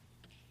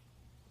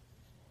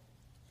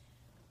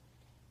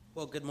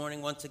Well, good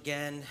morning once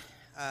again.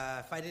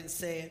 If I didn't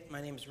say it,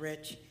 my name is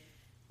Rich,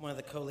 one of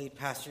the co-lead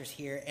pastors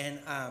here, and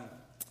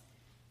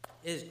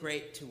it is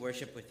great to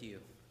worship with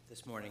you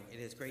this morning. It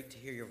is great to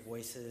hear your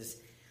voices,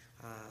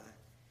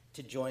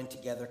 to join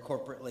together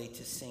corporately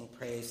to sing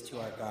praise to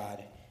our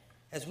God.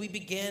 As we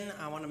begin,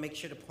 I want to make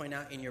sure to point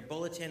out in your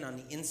bulletin on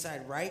the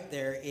inside right,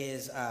 there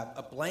is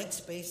a blank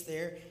space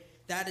there.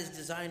 That is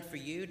designed for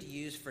you to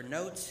use for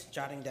notes,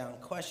 jotting down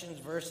questions,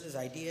 verses,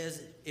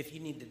 ideas. If you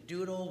need to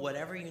doodle,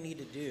 whatever you need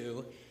to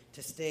do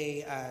to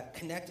stay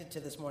connected to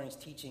this morning's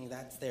teaching,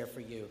 that's there for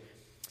you.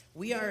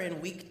 We are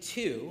in week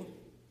 2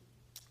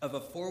 of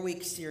a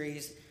 4-week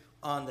series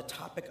on the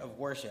topic of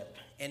worship.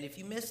 And if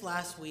you missed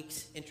last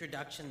week's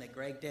introduction that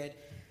Greg did,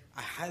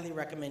 I highly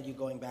recommend you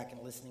going back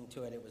and listening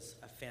to it. It was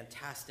a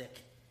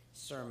fantastic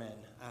sermon.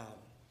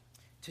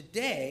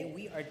 Today,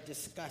 we are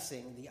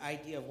discussing the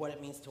idea of what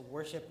it means to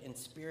worship in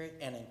spirit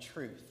and in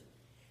truth.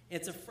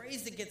 It's a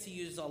phrase that gets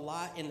used a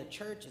lot in the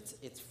church.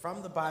 It's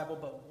from the Bible,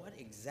 but what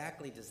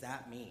exactly does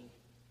that mean?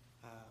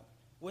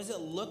 What does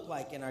it look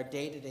like in our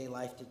day-to-day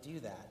life to do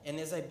that? And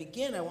as I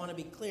begin, I want to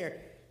be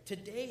clear.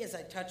 Today, as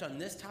I touch on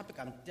this topic,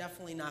 I'm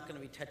definitely not going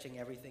to be touching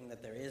everything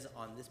that there is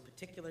on this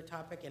particular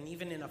topic. And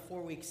even in a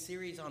 4-week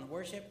series on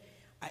worship,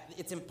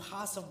 it's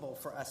impossible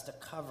for us to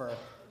cover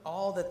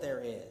all that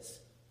there is.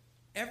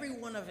 Every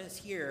one of us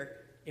here,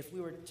 if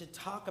we were to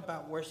talk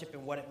about worship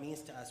and what it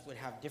means to us, would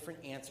have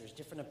different answers,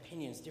 different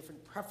opinions,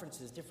 different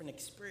preferences, different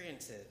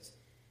experiences.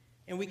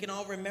 And we can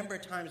all remember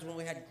times when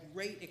we had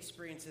great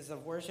experiences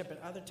of worship and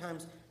other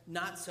times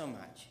not so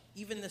much.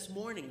 Even this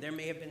morning, there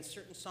may have been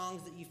certain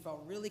songs that you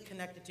felt really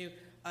connected to,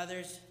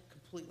 others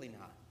completely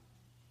not.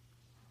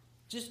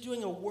 Just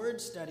doing a word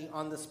study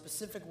on the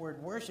specific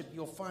word worship,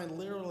 you'll find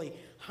literally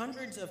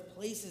hundreds of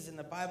places in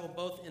the Bible,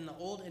 both in the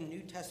Old and New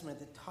Testament,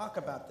 that talk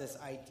about this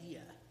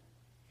idea.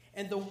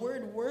 And the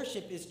word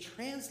worship is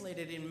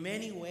translated in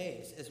many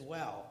ways as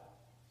well,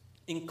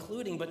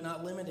 including but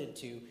not limited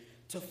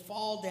to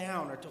fall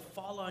down or to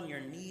fall on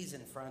your knees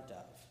in front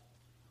of,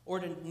 or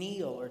to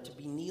kneel or to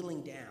be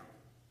kneeling down.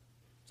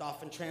 It's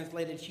often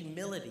translated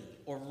humility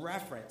or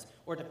reverence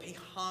or to pay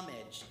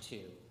homage to.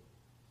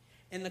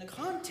 And the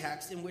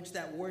context in which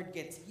that word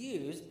gets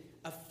used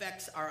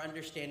affects our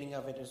understanding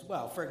of it as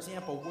well. For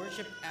example,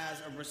 worship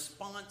as a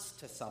response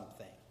to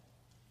something,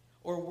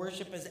 or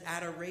worship as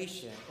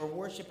adoration, or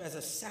worship as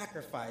a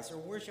sacrifice, or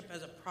worship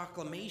as a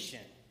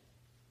proclamation.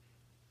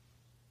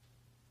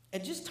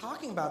 And just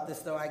talking about this,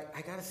 though,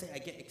 I got to say, I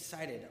get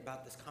excited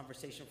about this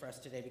conversation for us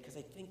today because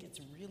I think it's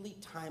really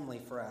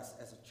timely for us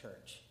as a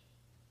church.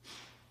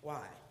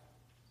 Why?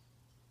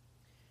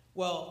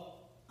 Well,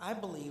 I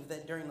believe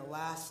that during the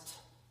last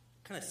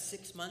kind of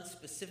 6 months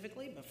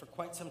specifically, but for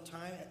quite some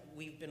time,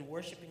 we've been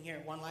worshiping here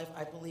at One Life.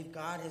 I believe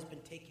God has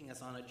been taking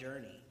us on a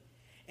journey.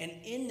 And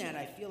in that,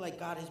 I feel like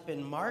God has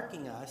been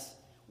marking us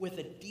with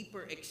a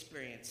deeper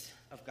experience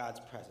of God's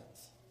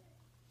presence.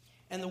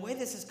 And the way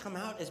this has come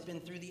out has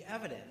been through the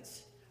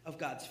evidence of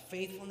God's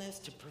faithfulness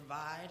to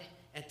provide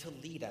and to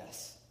lead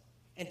us,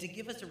 and to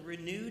give us a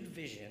renewed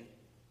vision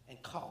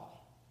and call.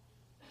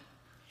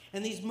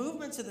 And these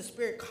movements of the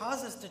Spirit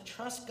cause us to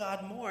trust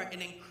God more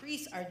and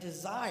increase our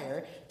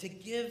desire to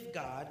give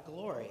God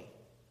glory.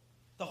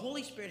 The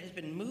Holy Spirit has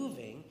been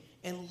moving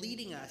and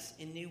leading us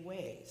in new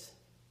ways.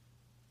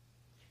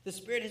 The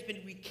Spirit has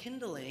been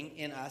rekindling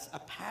in us a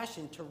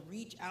passion to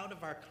reach out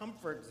of our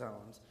comfort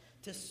zones,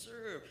 to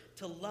serve,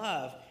 to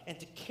love, and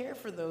to care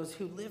for those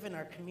who live in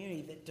our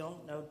community that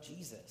don't know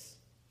Jesus.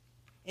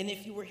 And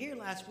if you were here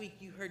last week,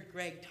 you heard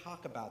Greg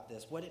talk about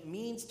this, what it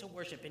means to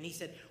worship. And he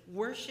said,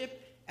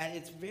 worship at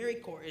its very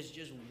core is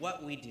just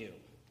what we do.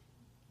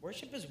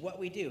 Worship is what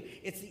we do.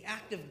 It's the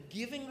act of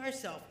giving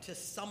ourselves to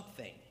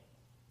something.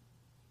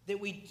 That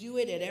we do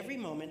it at every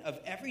moment of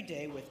every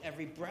day with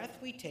every breath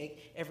we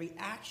take, every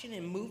action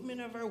and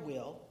movement of our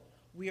will.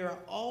 We are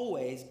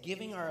always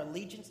giving our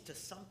allegiance to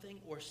something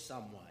or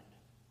someone.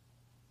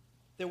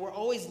 That we're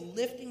always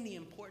lifting the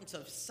importance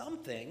of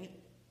something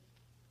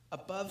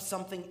above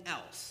something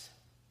else.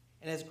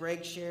 And as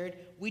Greg shared,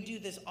 we do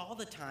this all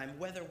the time,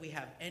 whether we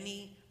have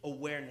any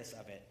awareness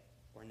of it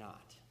or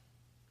not.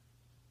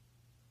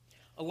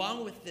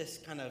 Along with this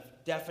kind of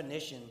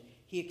definition,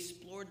 he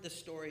explored the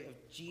story of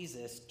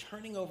Jesus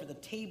turning over the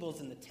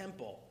tables in the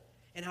temple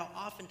and how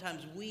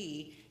oftentimes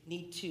we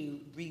need to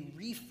be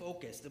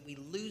refocused, that we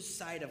lose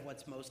sight of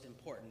what's most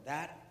important,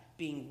 that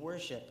being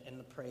worship and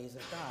the praise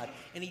of God.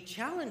 And he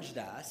challenged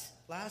us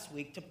last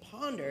week to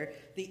ponder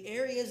the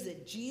areas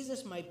that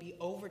Jesus might be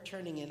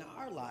overturning in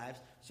our lives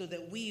so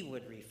that we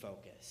would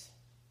refocus.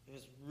 It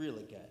was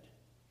really good.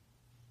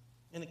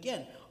 And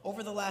again,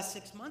 over the last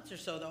 6 months or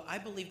so, though, I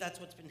believe that's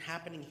what's been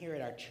happening here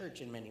at our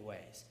church in many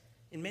ways.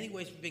 In many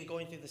ways, we've been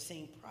going through the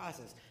same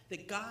process,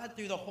 that God,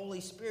 through the Holy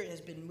Spirit,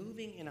 has been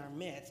moving in our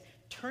midst,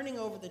 turning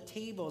over the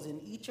tables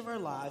in each of our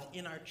lives,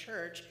 in our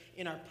church,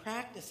 in our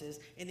practices,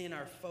 and in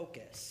our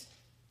focus.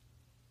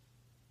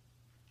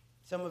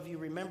 Some of you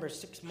remember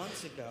 6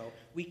 months ago,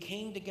 we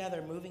came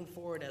together moving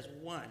forward as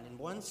one in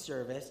one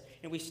service,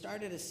 and we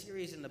started a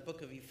series in the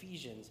book of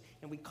Ephesians,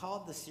 and we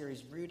called the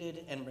series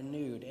Rooted and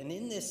Renewed. And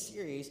in this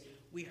series,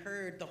 we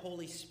heard the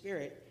Holy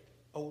Spirit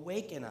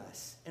awaken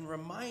us and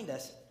remind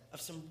us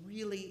of some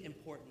really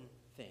important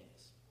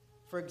things.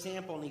 For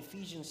example, in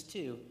Ephesians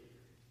 2,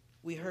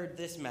 we heard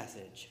this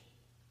message.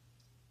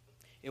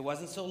 It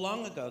wasn't so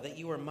long ago that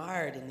you were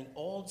mired in the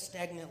old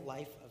stagnant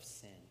life of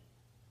sin.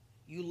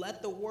 You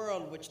let the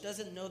world, which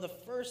doesn't know the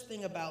first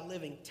thing about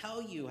living, tell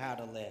you how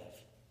to live.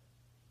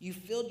 You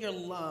filled your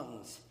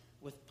lungs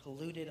with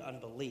polluted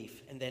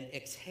unbelief and then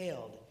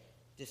exhaled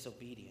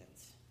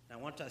disobedience. And I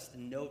want us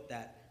to note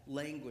that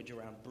language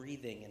around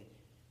breathing and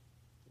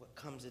what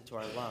comes into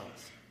our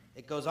lungs.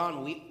 It goes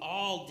on, we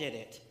all did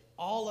it.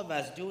 All of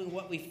us doing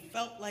what we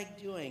felt like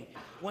doing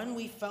when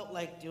we felt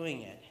like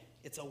doing it.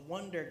 It's a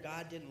wonder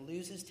God didn't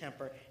lose his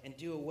temper and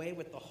do away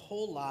with the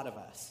whole lot of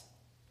us.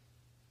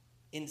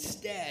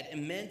 Instead,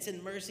 immense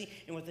in mercy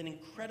and with an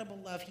incredible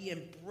love, he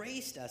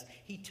embraced us.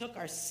 He took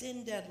our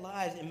sin-dead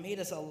lives and made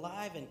us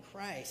alive in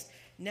Christ.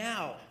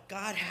 Now,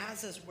 God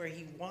has us where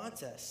he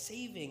wants us.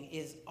 Saving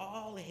is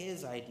all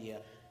his idea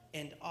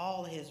and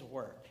all his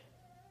work.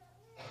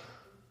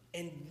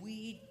 And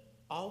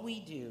all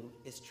we do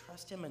is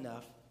trust him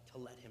enough to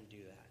let him do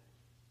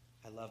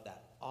that. I love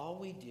that. All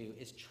we do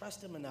is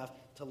trust him enough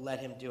to let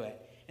him do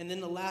it. And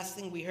then the last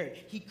thing we heard,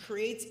 he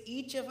creates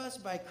each of us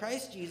by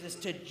Christ Jesus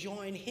to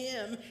join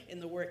him in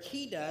the work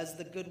he does,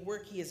 the good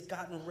work he has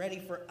gotten ready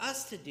for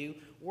us to do,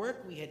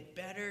 work we had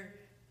better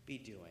be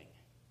doing.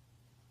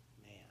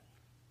 Man.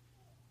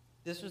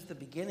 This was the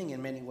beginning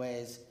in many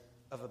ways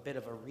of a bit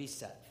of a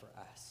reset for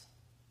us.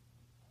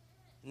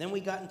 And then we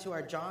got into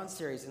our John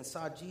series and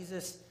saw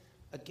Jesus,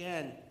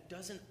 again,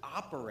 doesn't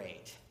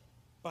operate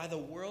by the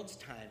world's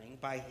timing,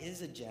 by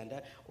his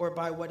agenda, or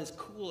by what is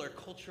cool or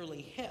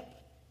culturally hip.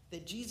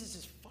 That Jesus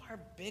is far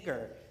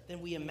bigger than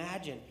we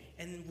imagine.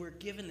 And we're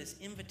given this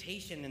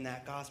invitation in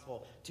that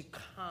gospel to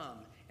come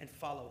and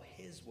follow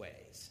his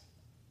ways.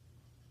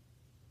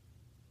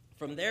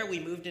 From there, we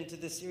moved into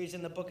this series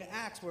in the book of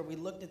Acts, where we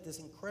looked at this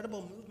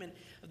incredible movement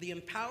of the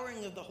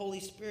empowering of the Holy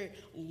Spirit,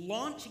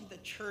 launching the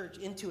church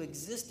into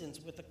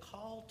existence with a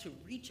call to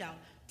reach out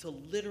to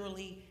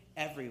literally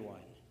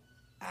everyone.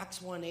 Acts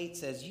 1:8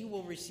 says, you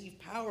will receive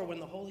power when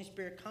the Holy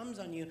Spirit comes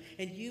on you,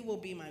 and you will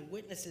be my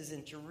witnesses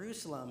in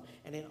Jerusalem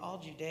and in all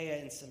Judea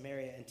and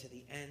Samaria and to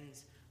the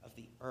ends of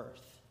the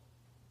earth.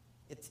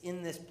 It's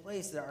in this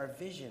place that our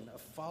vision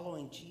of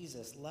following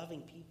Jesus,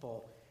 loving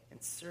people,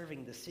 and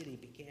serving the city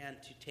began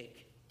to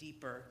take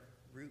deeper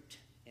root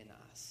in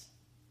us.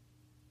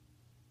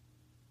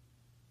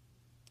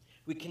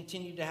 We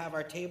continued to have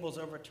our tables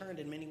overturned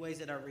in many ways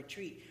at our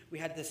retreat. We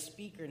had this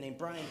speaker named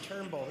Brian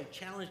Turnbull who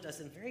challenged us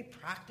in very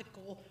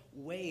practical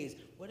ways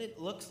what it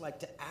looks like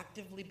to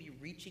actively be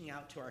reaching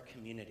out to our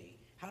community,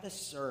 how to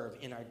serve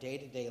in our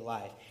day-to-day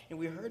life. And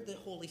we heard the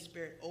Holy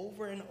Spirit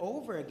over and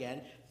over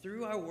again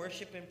through our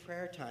worship and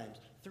prayer times,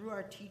 through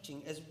our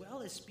teaching, as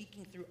well as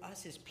speaking through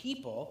us as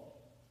people,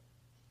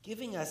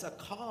 giving us a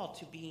call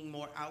to being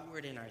more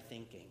outward in our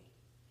thinking,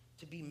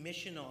 to be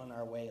missional in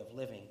our way of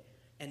living,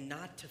 and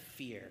not to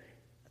fear.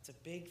 That's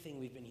a big thing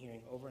we've been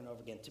hearing over and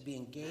over again, to be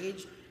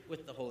engaged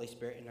with the Holy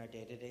Spirit in our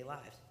day-to-day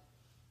lives.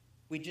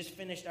 We just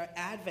finished our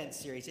Advent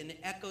series, and it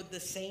echoed the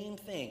same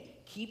thing.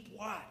 Keep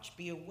watch,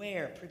 be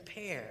aware,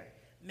 prepare,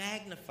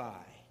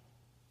 magnify,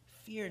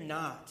 fear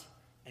not,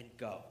 and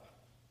go.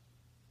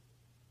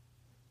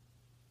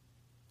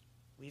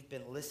 We've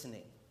been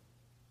listening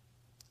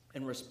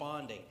and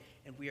responding,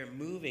 and we are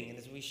moving. And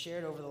as we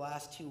shared over the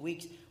last 2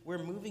 weeks,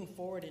 we're moving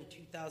forward in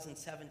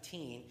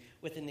 2017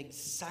 with an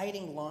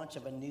exciting launch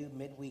of a new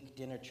midweek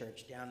dinner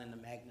church down in the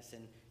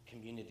Magnuson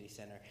Community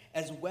Center,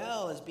 as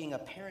well as being a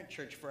parent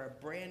church for a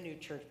brand new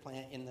church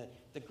plant in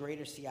the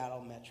greater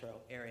Seattle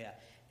metro area.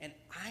 And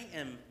I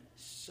am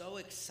so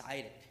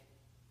excited.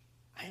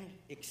 I'm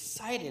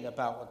excited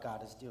about what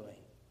God is doing.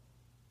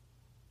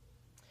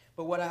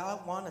 But what I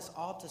want us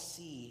all to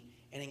see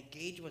and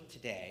engage with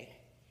today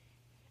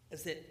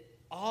is that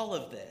all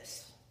of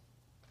this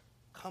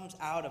comes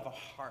out of a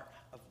heart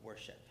of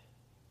worship.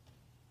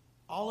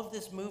 All of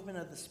this movement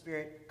of the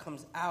Spirit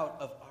comes out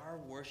of our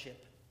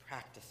worship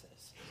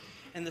practices.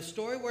 And the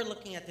story we're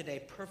looking at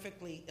today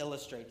perfectly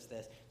illustrates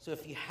this. So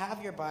if you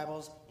have your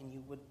Bibles and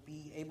you would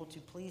be able to,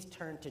 please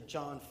turn to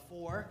John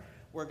 4.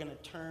 We're going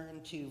to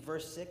turn to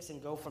verse 6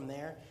 and go from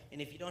there.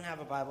 And if you don't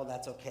have a Bible,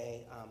 that's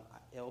okay.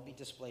 It will be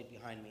displayed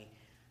behind me,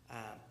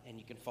 and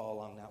you can follow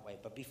along that way.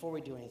 But before we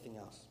do anything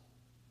else,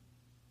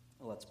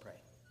 let's pray.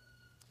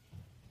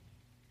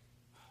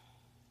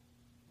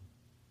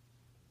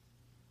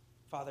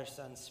 Father,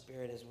 Son,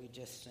 Spirit, as we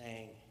just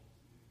sang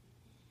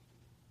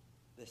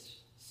this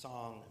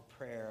song and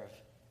prayer of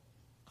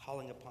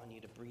calling upon you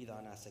to breathe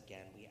on us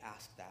again, we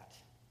ask that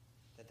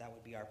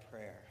would be our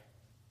prayer.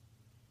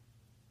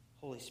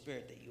 Holy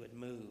Spirit, that you would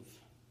move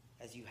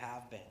as you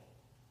have been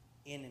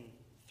in and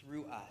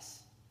through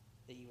us,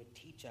 that you would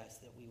teach us,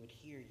 that we would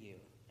hear you,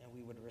 and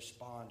we would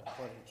respond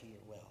according to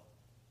your will.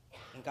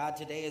 And God,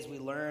 today as we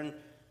learn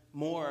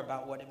more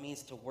about what it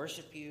means to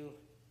worship you,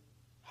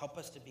 help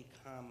us to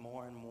become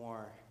more and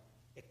more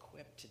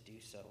equipped to do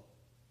so.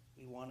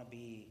 We want to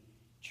be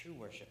true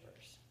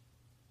worshipers.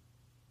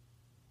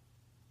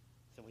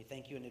 So we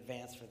thank you in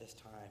advance for this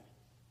time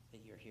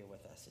that you're here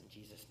with us. In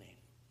Jesus' name,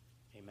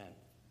 amen.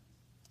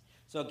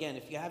 So again,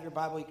 if you have your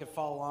Bible, you can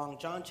follow along.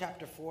 John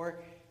chapter 4,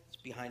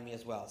 it's behind me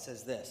as well. It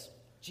says this: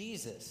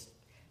 Jesus,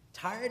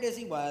 tired as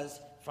he was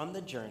from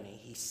the journey,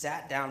 he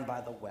sat down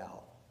by the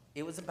well.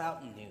 It was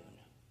about noon.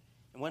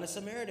 And when a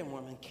Samaritan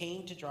woman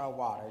came to draw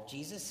water,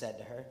 Jesus said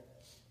to her,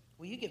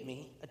 "Will you give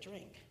me a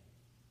drink?"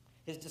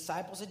 His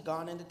disciples had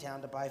gone into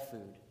town to buy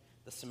food.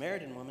 The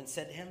Samaritan woman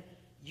said to him,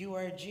 "You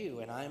are a Jew,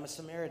 and I am a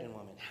Samaritan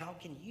woman. How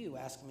can you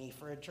ask me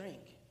for a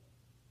drink?"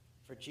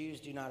 For Jews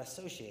do not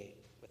associate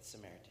with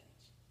Samaritans.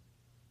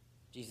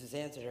 Jesus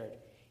answered her,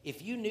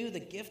 "If you knew the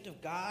gift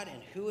of God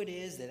and who it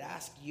is that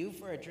asks you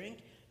for a drink,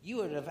 you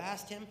would have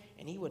asked him,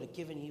 and he would have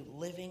given you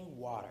living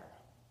water."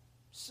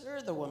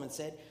 "Sir," the woman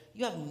said,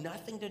 "you have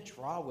nothing to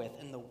draw with,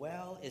 and the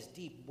well is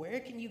deep. Where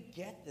can you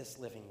get this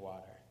living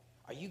water?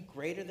 Are you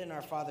greater than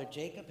our father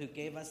Jacob, who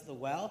gave us the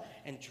well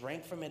and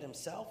drank from it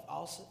himself,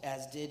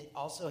 as did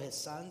also his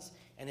sons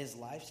and his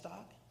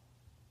livestock?"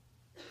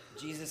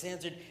 Jesus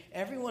answered,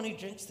 "Everyone who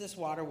drinks this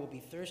water will be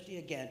thirsty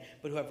again,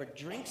 but whoever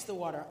drinks the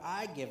water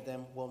I give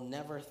them will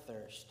never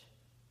thirst.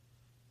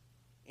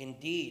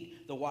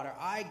 Indeed, the water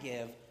I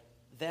give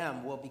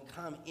them will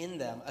become in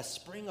them a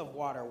spring of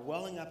water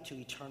welling up to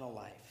eternal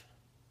life."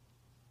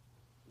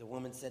 The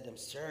woman said to him,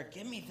 "Sir,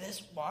 give me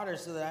this water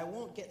so that I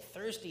won't get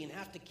thirsty and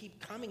have to keep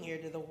coming here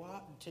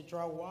to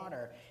draw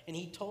water." And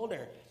he told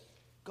her,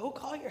 "Go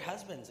call your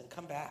husbands and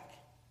come back."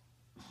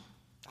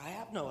 "I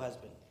have no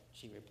husband,"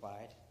 she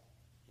replied.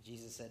 And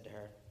Jesus said to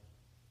her,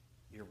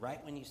 "You're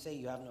right when you say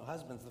you have no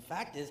husbands. The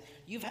fact is,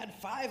 you've had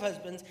 5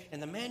 husbands,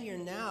 and the man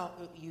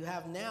you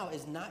have now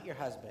is not your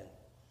husband.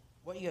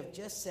 What you have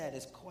just said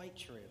is quite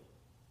true."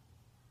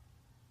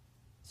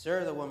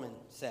 "Sir," the woman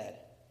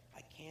said,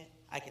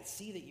 I can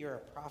see that you're a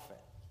prophet.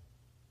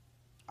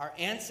 Our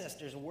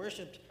ancestors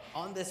worshipped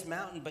on this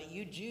mountain, but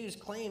you Jews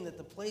claim that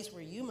the place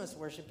where you must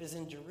worship is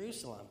in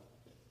Jerusalem."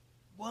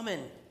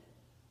 "Woman,"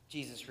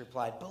 Jesus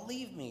replied,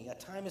 "believe me, a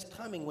time is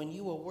coming when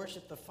you will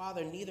worship the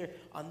Father neither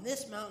on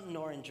this mountain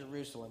nor in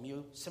Jerusalem.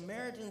 You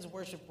Samaritans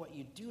worship what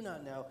you do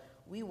not know.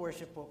 We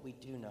worship what we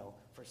do know,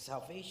 for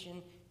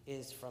salvation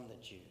is from the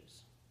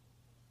Jews.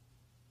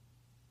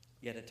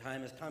 Yet a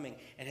time is coming,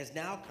 and has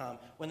now come,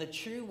 when the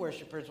true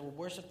worshipers will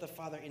worship the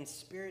Father in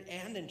spirit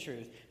and in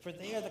truth, for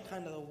they are the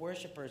kind of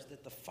worshipers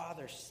that the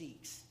Father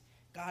seeks.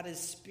 God is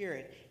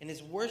spirit, and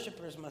his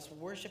worshipers must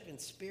worship in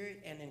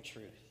spirit and in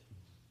truth."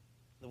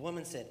 The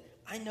woman said,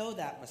 "I know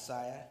that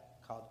Messiah,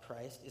 called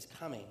Christ, is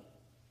coming.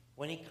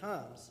 When he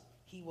comes,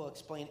 he will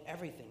explain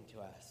everything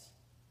to us."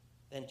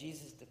 Then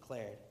Jesus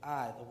declared,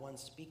 "I, the one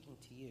speaking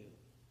to you,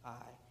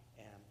 I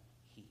am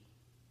he."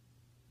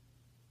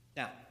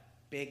 Now,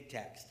 big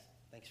text.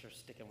 Thanks for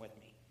sticking with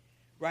me.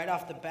 Right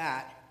off the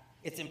bat,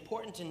 it's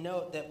important to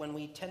note that when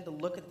we tend to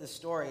look at this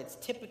story, it's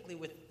typically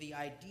with the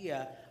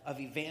idea of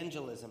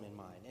evangelism in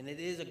mind. And it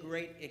is a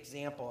great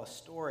example, a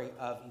story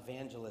of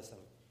evangelism.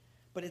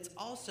 But it's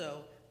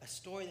also a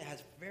story that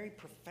has very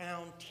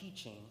profound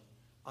teaching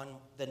on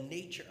the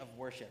nature of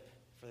worship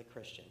for the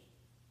Christian.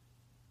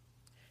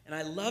 And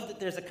I love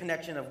that there's a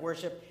connection of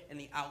worship and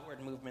the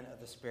outward movement of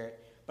the Spirit.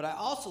 But I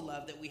also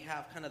love that we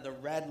have kind of the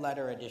red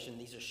letter edition.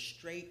 These are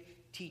straight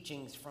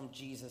teachings from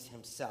Jesus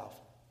himself.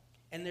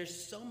 And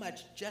there's so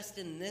much just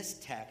in this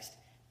text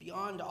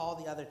beyond all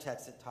the other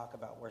texts that talk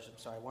about worship.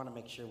 So I want to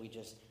make sure we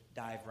just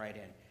dive right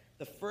in.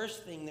 The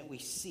first thing that we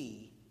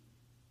see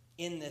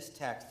in this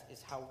text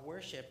is how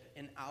worship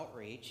and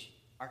outreach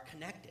are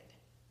connected.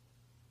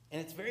 And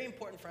it's very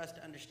important for us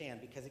to understand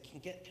because it can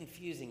get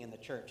confusing in the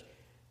church.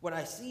 What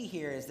I see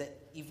here is that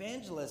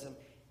evangelism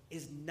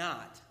is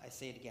not, I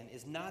say it again,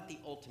 is not the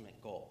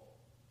ultimate goal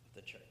of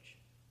the church.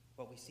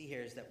 What we see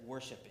here is that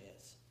worship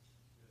is.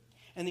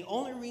 And the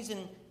only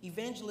reason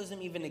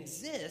evangelism even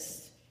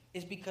exists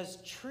is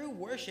because true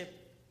worship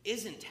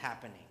isn't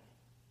happening.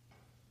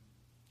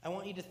 I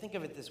want you to think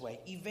of it this way.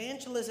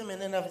 Evangelism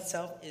in and of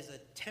itself is a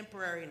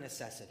temporary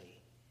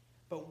necessity.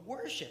 But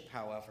worship,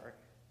 however,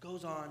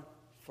 goes on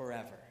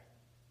forever.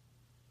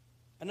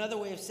 Another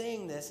way of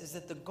saying this is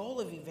that the goal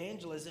of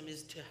evangelism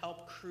is to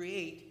help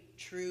create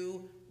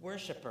true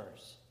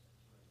worshipers.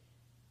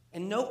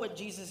 And note what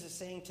Jesus is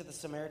saying to the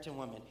Samaritan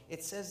woman.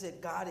 It says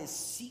that God is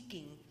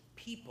seeking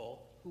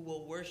people who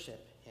will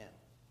worship him.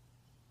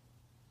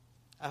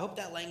 I hope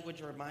that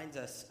language reminds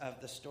us of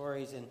the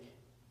stories in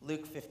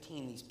Luke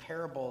 15, these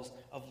parables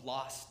of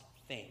lost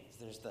things.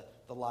 There's the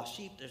lost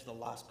sheep, there's the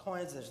lost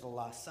coins, there's the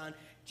lost son.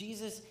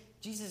 Jesus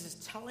is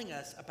telling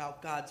us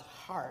about God's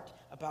heart,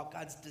 about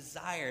God's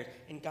desires,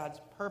 and God's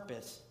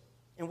purpose.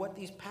 And what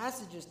these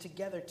passages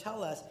together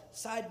tell us,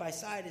 side by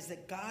side, is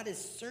that God is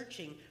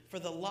searching for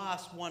the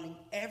lost, wanting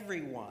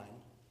everyone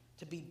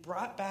to be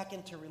brought back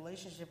into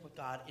relationship with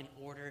God in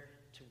order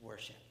to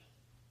worship.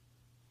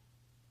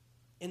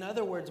 In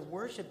other words,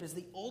 worship is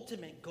the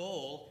ultimate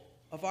goal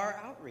of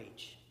our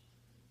outreach.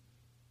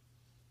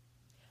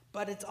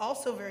 But it's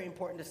also very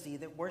important to see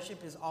that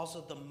worship is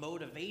also the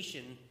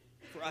motivation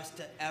for us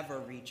to ever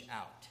reach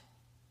out.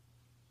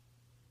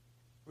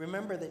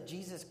 Remember that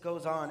Jesus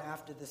goes on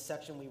after this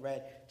section we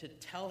read to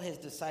tell his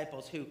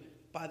disciples, who,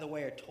 by the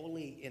way, are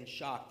totally in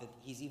shock that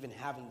he's even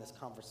having this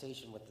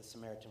conversation with the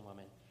Samaritan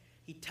woman.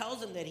 He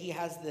tells them that he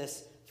has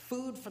this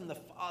food from the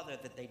Father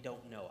that they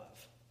don't know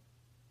of.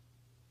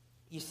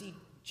 You see,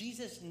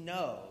 Jesus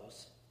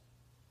knows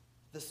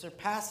the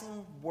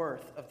surpassing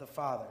worth of the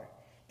Father,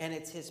 and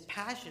it's his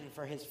passion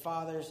for his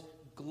Father's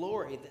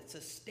glory that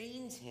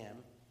sustains him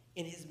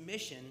in his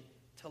mission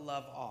to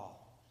love all.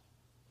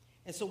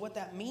 And so what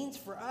that means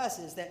for us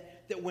is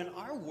that when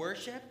our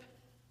worship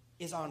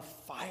is on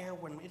fire,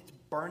 when it's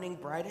burning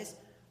brightest,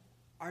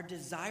 our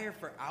desire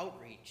for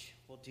outreach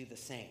will do the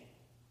same.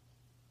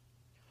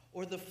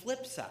 Or the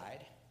flip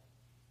side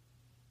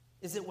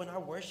is that when our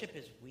worship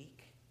is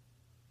weak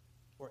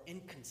or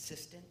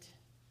inconsistent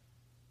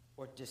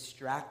or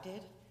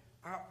distracted,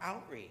 our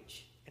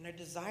outreach and our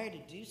desire to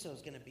do so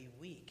is going to be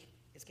weak.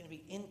 It's going to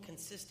be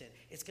inconsistent.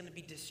 It's going to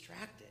be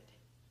distracted.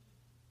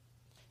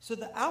 So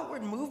the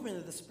outward movement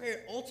of the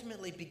Spirit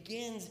ultimately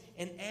begins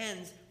and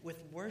ends with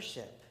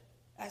worship,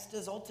 as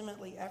does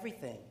ultimately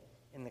everything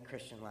in the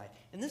Christian life.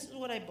 And this is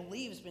what I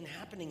believe has been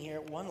happening here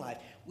at One Life.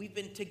 We've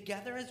been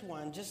together as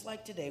one, just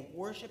like today,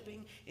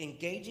 worshiping,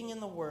 engaging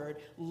in the Word,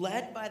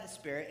 led by the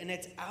Spirit, and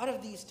it's out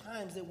of these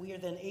times that we are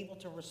then able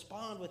to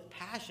respond with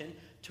passion,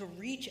 to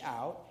reach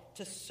out,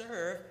 to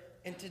serve,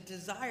 and to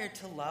desire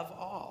to love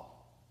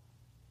all.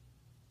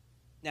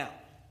 Now,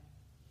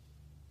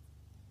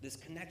 this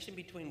connection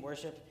between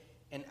worship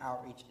and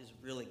outreach is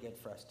really good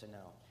for us to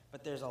know.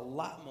 But there's a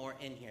lot more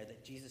in here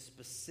that Jesus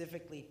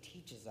specifically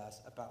teaches us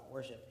about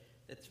worship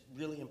that's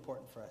really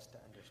important for us to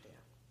understand.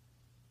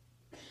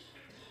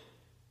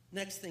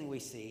 Next thing we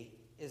see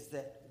is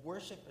that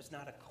worship is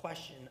not a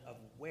question of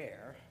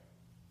where,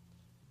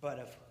 but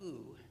of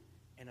who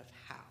and of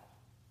how.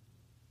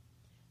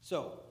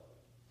 So,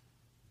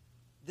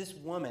 this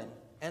woman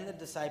and the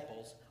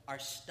disciples are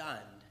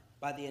stunned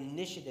by the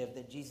initiative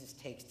that Jesus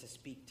takes to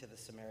speak to the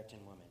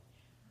Samaritan woman.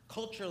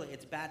 Culturally,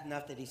 it's bad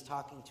enough that he's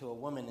talking to a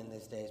woman in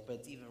these days, but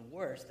it's even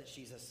worse that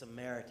she's a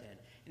Samaritan.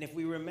 And if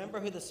we remember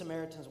who the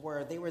Samaritans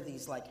were, they were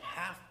these like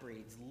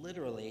half-breeds,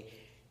 literally,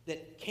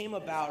 that came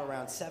about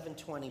around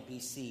 720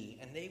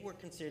 BC, and they were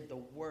considered the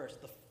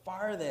worst, the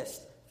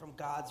farthest from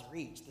God's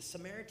reach. The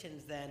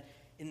Samaritans then,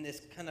 in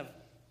this kind of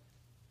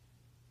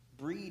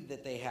breed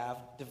that they have,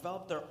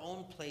 developed their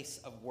own place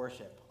of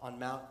worship on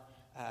Mount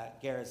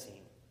Gerizim.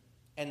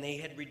 And they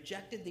had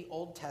rejected the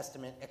Old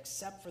Testament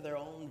except for their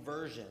own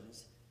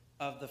versions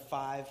of the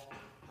 5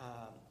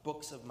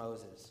 books of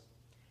Moses.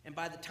 And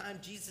by the time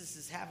Jesus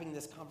is having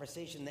this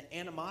conversation, the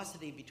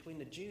animosity between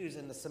the Jews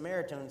and the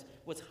Samaritans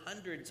was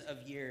hundreds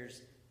of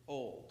years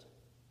old.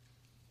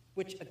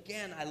 Which,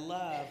 again, I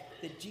love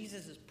that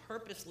Jesus is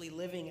purposely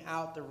living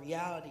out the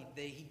reality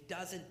that he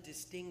doesn't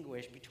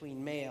distinguish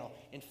between male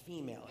and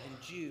female,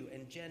 and Jew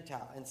and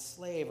Gentile, and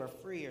slave or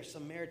free or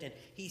Samaritan.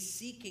 He's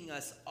seeking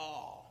us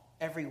all,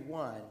 every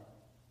one.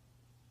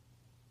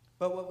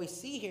 But what we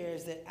see here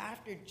is that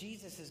after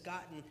Jesus has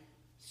gotten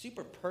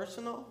super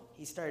personal,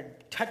 he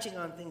started touching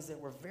on things that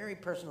were very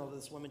personal to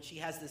this woman. She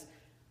has this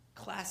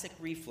classic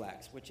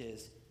reflex, which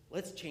is,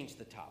 let's change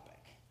the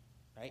topic,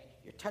 right?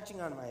 You're touching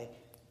on my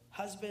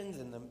husbands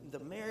and the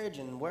marriage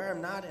and where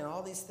I'm not and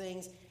all these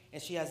things.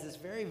 And she has this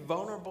very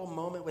vulnerable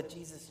moment with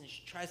Jesus, and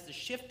she tries to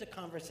shift the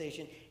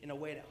conversation in a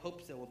way that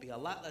hopes it will be a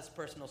lot less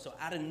personal. So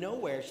out of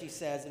nowhere, she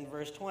says in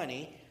verse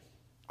 20,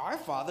 our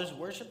fathers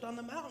worshipped on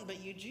the mountain,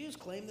 but you Jews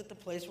claim that the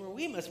place where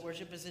we must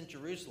worship is in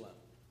Jerusalem,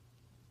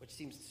 which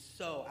seems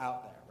so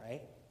out there,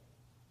 right?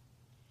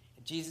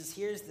 And Jesus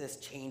hears this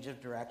change of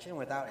direction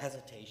without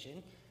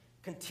hesitation,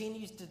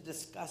 continues to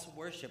discuss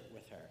worship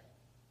with her,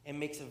 and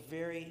makes a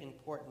very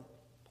important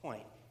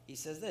point. He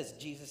says this,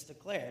 Jesus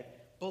declared,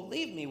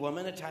 believe me,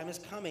 woman, a time is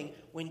coming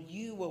when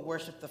you will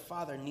worship the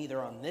Father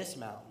neither on this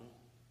mountain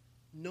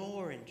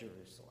nor in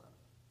Jerusalem.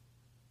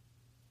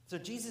 So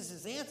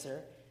Jesus'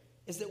 answer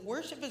is that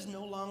worship is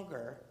no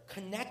longer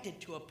connected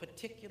to a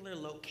particular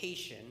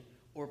location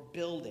or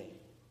building.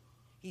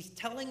 He's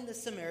telling the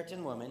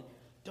Samaritan woman,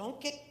 don't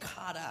get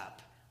caught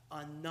up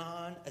on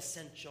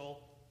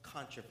non-essential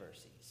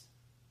controversies.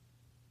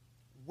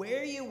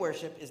 Where you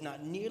worship is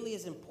not nearly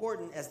as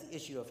important as the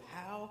issue of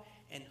how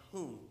and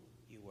whom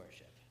you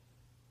worship.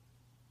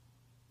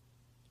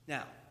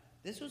 Now,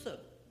 this was a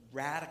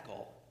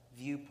radical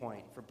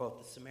viewpoint for both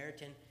the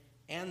Samaritan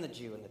and the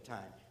Jew in the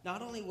time.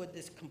 Not only would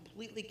this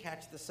completely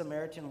catch the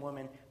Samaritan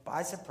woman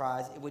by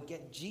surprise, it would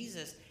get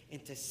Jesus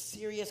into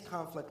serious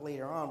conflict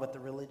later on with the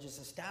religious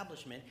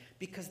establishment,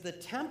 because the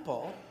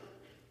temple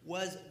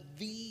was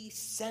the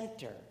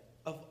center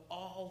of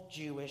all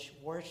Jewish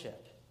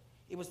worship.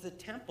 It was the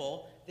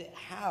temple that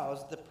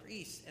housed the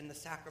priests and the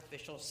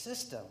sacrificial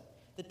system.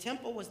 The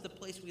temple was the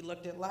place we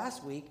looked at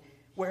last week,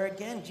 where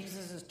again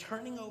Jesus is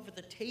turning over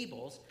the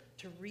tables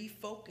to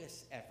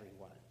refocus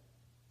everyone.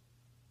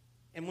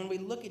 And when we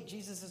look at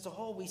Jesus as a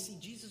whole, we see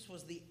Jesus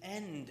was the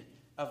end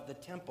of the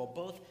temple,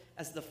 both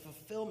as the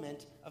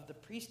fulfillment of the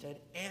priesthood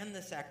and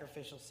the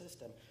sacrificial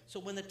system. So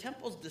when the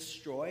temple's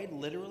destroyed,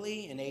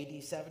 literally in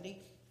AD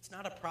 70, it's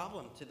not a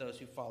problem to those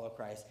who follow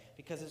Christ,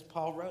 because as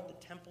Paul wrote,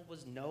 the temple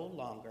was no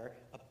longer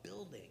a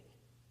building,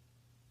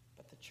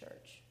 but the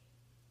church.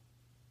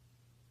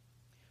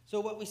 So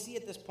what we see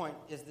at this point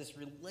is this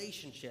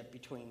relationship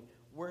between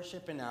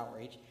worship and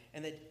outreach,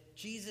 and that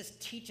Jesus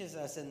teaches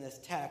us in this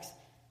text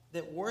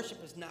that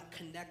worship is not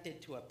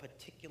connected to a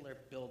particular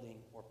building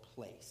or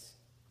place.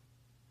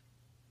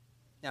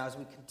 Now, as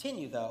we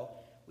continue, though,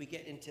 we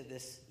get into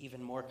this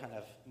even more kind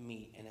of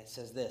meat, and it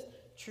says this: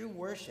 true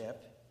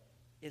worship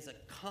is a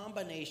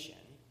combination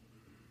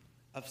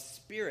of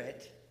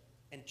spirit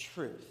and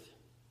truth.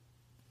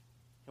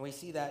 And we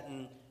see that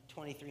in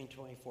 23 and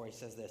 24. He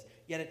says this: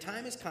 yet a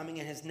time is coming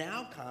and has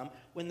now come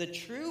when the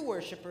true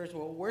worshipers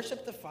will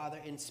worship the Father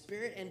in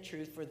spirit and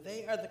truth, for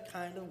they are the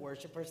kind of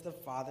worshipers the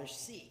Father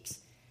seeks.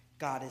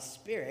 God is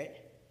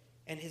spirit,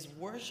 and his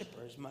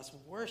worshipers must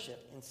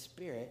worship in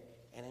spirit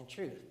and in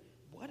truth.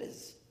 What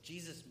does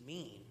Jesus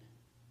mean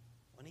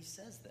when he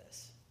says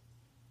this?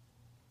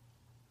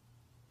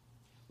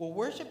 Well,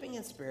 worshiping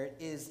in spirit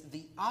is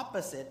the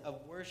opposite of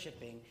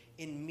worshiping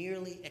in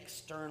merely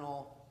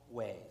external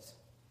ways.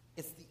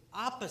 It's the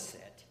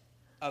opposite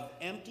of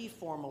empty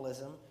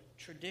formalism,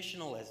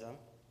 traditionalism,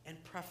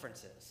 and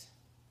preferences.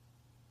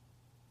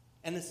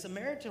 And the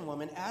Samaritan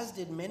woman, as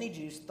did many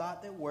Jews,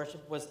 thought that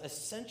worship was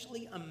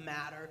essentially a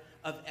matter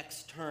of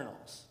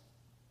externals.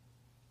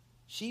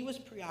 She was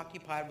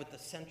preoccupied with the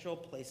central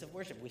place of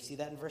worship. We see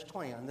that in verse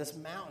 20. On this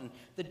mountain,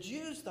 the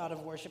Jews thought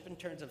of worship in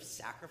terms of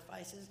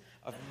sacrifices,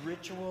 of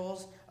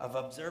rituals, of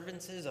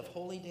observances, of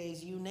holy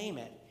days, you name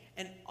it.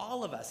 And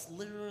all of us,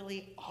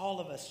 literally all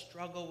of us,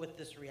 struggle with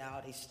this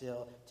reality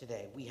still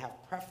today. We have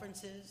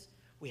preferences,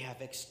 we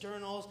have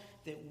externals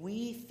that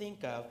we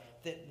think of,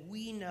 that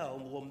we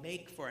know will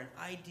make for an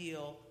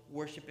ideal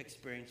worship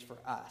experience for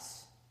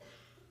us.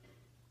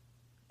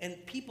 And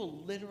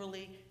people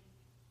literally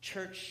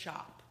church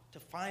shop to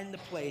find the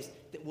place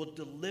that will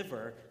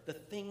deliver the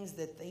things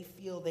that they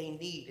feel they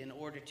need in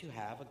order to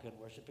have a good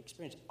worship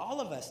experience. All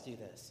of us do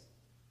this.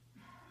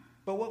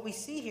 But what we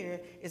see here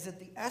is that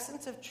the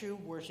essence of true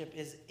worship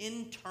is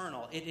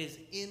internal. It is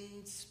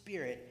in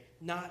spirit,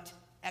 not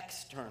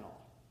external.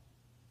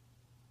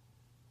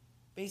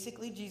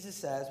 Basically, Jesus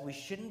says we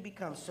shouldn't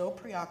become so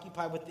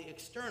preoccupied with the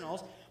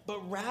externals,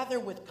 but rather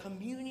with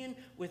communion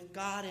with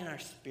God in our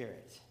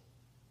spirit,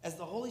 as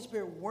the Holy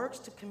Spirit works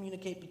to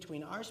communicate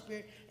between our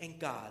spirit and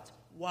God's.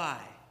 Why?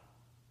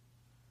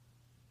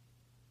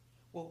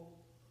 Well,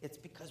 it's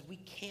because we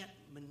can't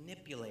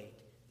manipulate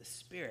the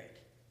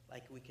spirit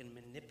like we can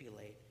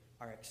manipulate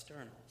our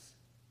externals.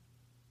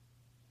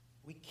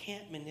 We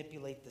can't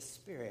manipulate the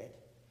spirit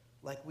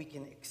like we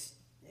can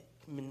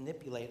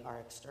manipulate our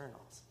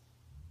externals.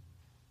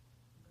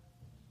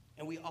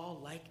 And we all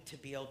like to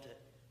be able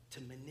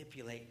to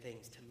manipulate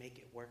things to make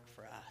it work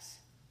for us.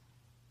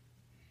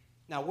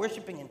 Now,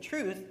 worshiping in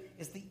truth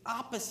is the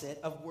opposite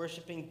of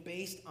worshiping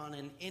based on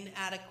an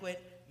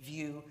inadequate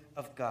view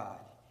of God,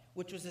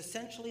 which was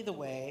essentially the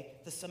way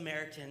the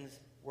Samaritans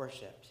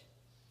worshipped.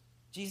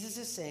 Jesus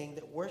is saying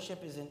that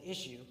worship is an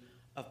issue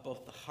of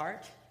both the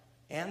heart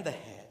and the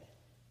head,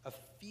 of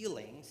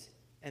feelings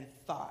and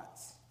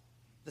thoughts,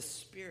 the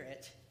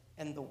spirit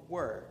and the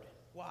word.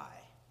 Why?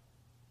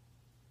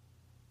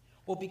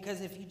 Well,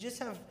 because if you just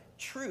have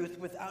truth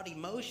without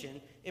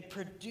emotion, it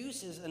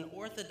produces an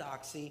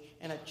orthodoxy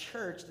and a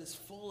church that's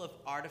full of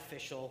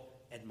artificial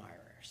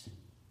admirers.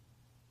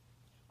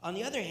 On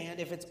the other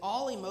hand, if it's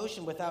all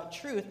emotion without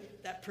truth,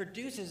 that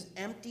produces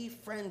empty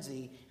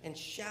frenzy and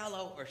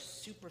shallow or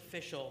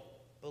superficial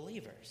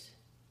believers.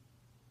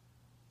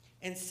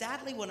 And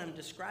sadly, what I'm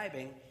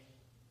describing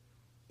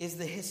is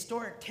the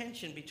historic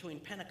tension between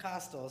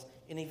Pentecostals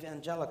and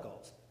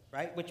evangelicals,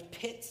 right? Which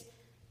pits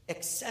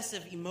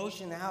excessive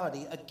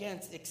emotionality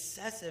against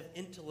excessive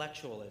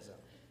intellectualism.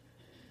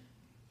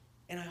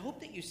 And I hope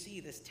that you see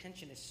this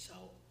tension is so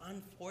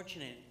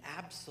unfortunate and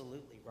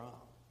absolutely wrong.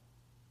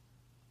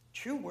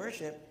 True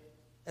worship,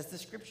 as the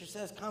scripture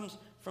says, comes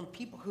from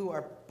people who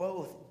are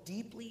both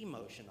deeply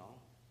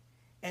emotional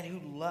and who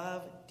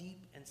love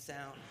deep and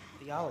sound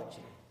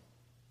theology.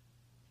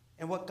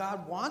 And what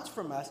God wants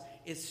from us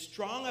is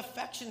strong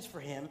affections for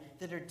him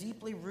that are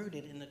deeply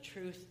rooted in the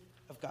truth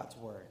of God's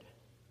word.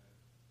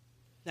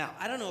 Now,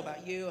 I don't know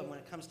about you, and when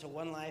it comes to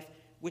One Life,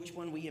 which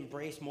one we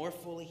embrace more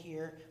fully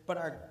here, but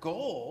our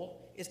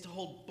goal is to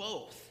hold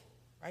both,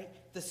 right?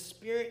 The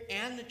spirit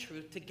and the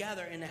truth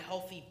together in a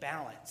healthy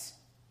balance.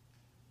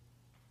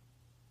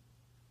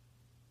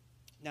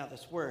 Now,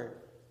 this word,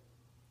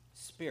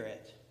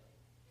 spirit,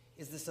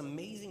 is this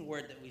amazing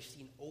word that we've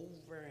seen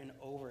over and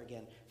over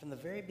again from the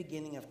very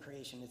beginning of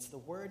creation. It's the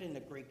word in the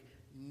Greek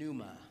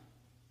pneuma,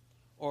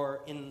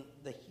 or in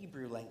the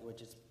Hebrew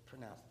language, it's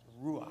pronounced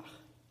ruach.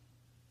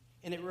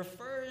 And it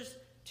refers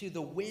to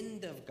the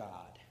wind of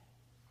God,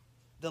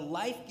 the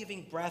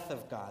life-giving breath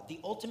of God, the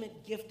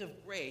ultimate gift of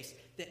grace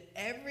that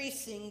every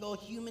single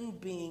human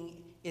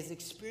being is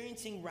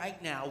experiencing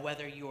right now,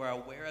 whether you are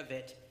aware of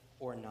it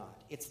or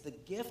not. It's the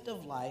gift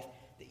of life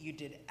that you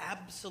did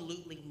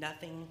absolutely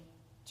nothing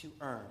to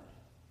earn,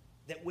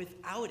 that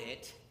without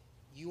it,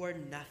 you are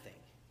nothing.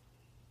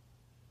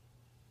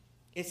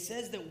 It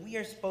says that we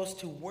are supposed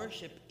to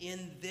worship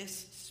in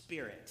this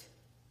spirit.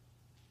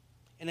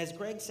 And as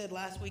Greg said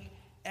last week,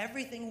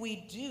 everything we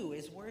do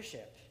is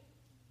worship.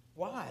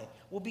 Why?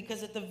 Well,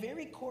 because at the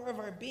very core of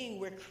our being,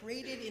 we're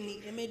created in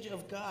the image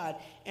of God,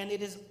 and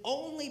it is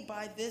only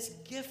by this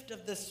gift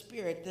of the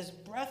Spirit, this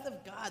breath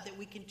of God, that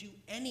we can do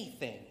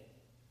anything.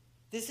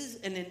 This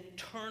is an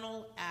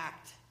internal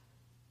act.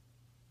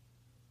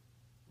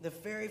 The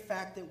very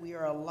fact that we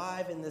are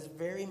alive in this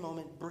very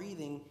moment,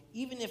 breathing,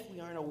 even if we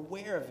aren't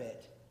aware of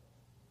it,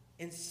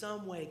 in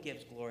some way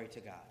gives glory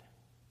to God.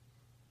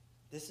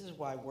 This is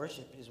why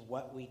worship is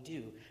what we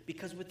do.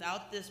 Because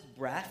without this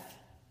breath,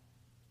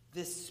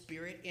 this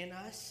spirit in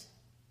us,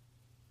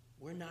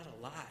 we're not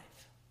alive.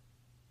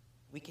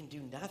 We can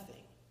do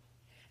nothing.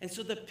 And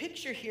so the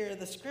picture here of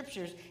the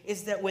scriptures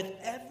is that with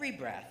every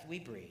breath we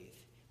breathe,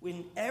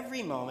 in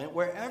every moment,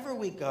 wherever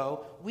we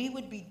go, we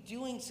would be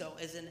doing so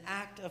as an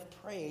act of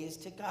praise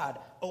to God,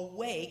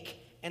 awake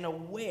and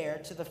aware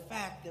to the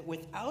fact that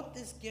without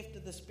this gift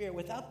of the Spirit,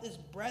 without this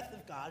breath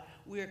of God,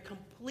 we are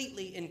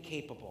completely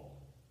incapable.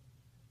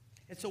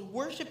 And so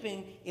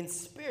worshiping in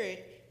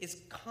spirit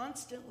is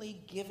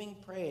constantly giving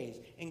praise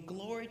and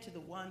glory to the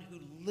one who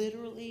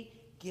literally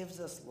gives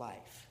us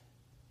life.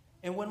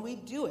 And when we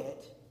do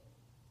it,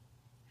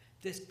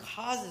 this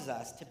causes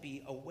us to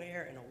be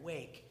aware and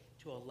awake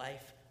to a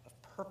life of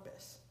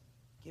purpose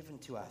given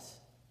to us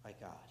by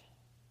God,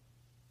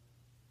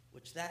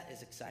 which that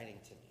is exciting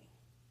to me.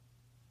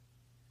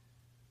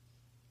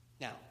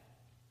 Now,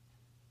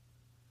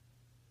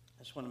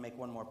 I just want to make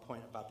one more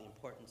point about the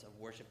importance of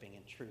worshiping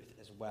in truth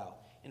as well.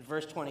 In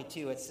verse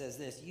 22, it says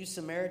this: "You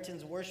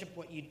Samaritans worship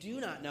what you do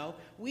not know.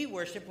 We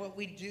worship what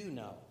we do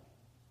know."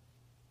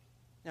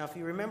 Now, if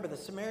you remember, the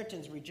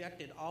Samaritans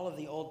rejected all of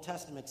the Old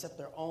Testament except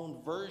their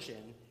own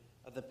version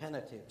of the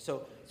Pentateuch.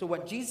 So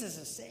what Jesus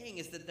is saying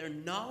is that their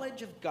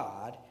knowledge of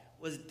God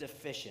was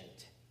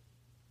deficient.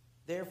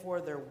 Therefore,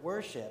 their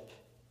worship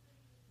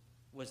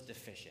was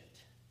deficient.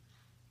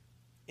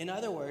 In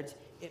other words,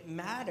 it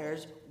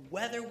matters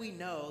whether we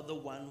know the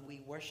one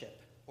we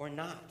worship or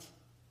not.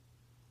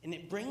 And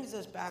it brings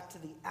us back to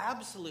the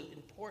absolute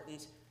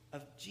importance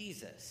of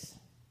Jesus.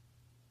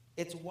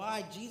 It's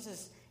why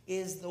Jesus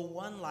is the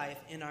one life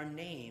in our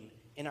name,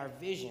 in our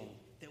vision,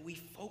 that we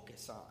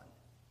focus on.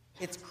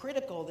 It's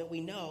critical that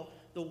we know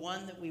the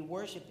one that we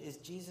worship is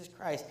Jesus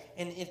Christ.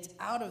 And it's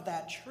out of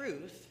that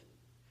truth,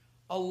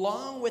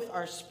 along with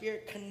our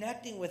spirit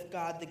connecting with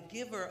God, the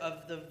giver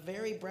of the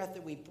very breath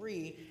that we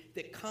breathe,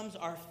 that comes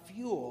our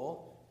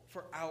fuel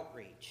for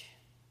outreach.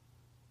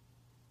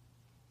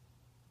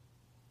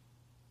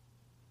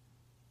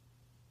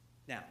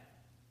 Now,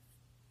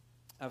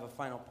 I have a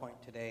final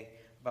point today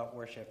about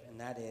worship, and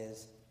that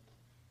is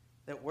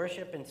that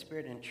worship in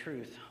spirit and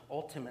truth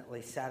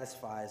ultimately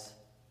satisfies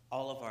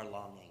all of our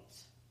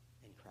longings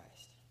in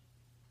Christ.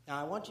 Now,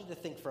 I want you to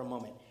think for a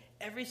moment.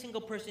 Every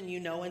single person you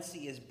know and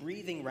see is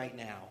breathing right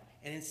now,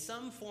 and in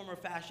some form or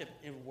fashion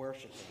in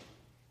worshiping,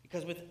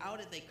 because without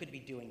it, they could be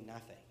doing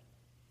nothing.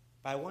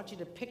 But I want you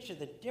to picture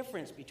the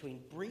difference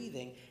between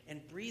breathing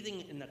and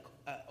breathing in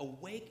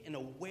awake and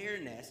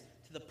awareness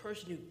to the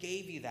person who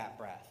gave you that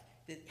breath,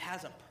 that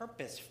has a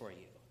purpose for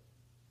you.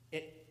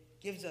 It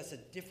gives us a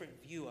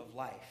different view of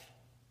life.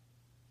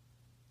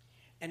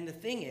 And the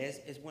thing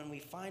is when we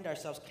find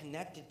ourselves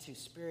connected to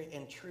spirit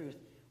and truth,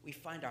 we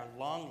find our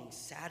longings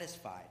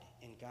satisfied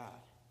in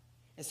God.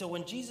 And so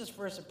when Jesus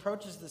first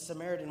approaches the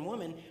Samaritan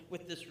woman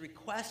with this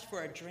request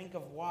for a drink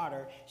of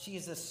water, she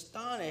is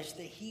astonished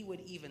that he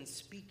would even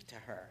speak to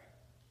her.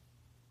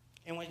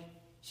 And when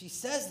she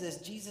says this,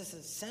 Jesus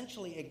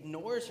essentially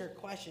ignores her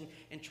question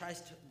and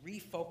tries to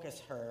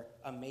refocus her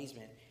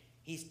amazement.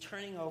 He's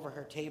turning over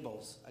her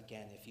tables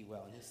again, if you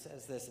will. And he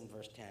says this in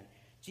verse 10.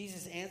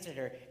 Jesus answered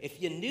her,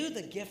 "If you knew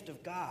the gift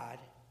of God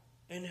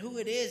and who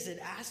it is that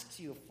asks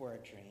you for a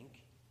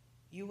drink,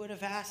 you would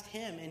have asked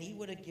him, and he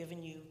would have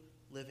given you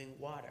living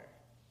water."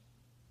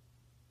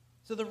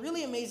 So the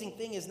really amazing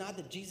thing is not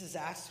that Jesus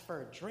asks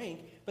for a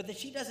drink, but that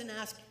she doesn't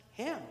ask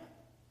him,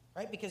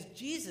 right? Because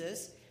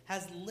Jesus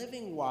has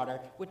living water,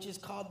 which is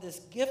called this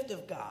gift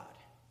of God.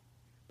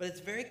 But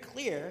it's very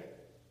clear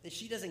that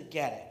she doesn't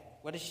get it.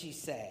 What does she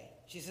say?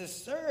 She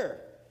says,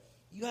 "Sir,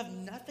 you have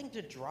nothing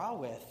to draw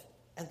with,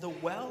 and the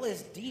well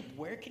is deep.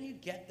 Where can you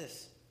get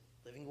this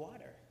living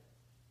water?"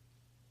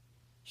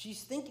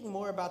 She's thinking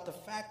more about the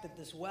fact that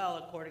this well,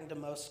 according to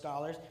most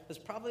scholars, was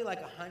probably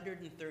like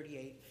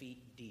 138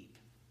 feet deep.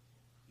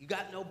 You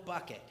got no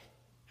bucket.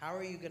 How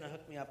are you going to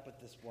hook me up with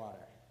this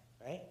water,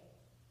 right?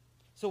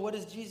 So what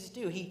does Jesus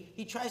do?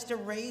 He tries to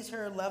raise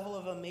her level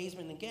of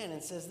amazement again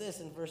and says this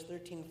in verse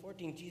 13 and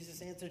 14.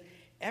 Jesus answered,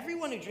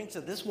 "Everyone who drinks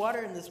of this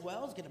water in this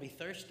well is going to be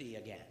thirsty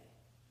again.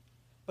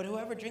 But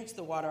whoever drinks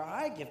the water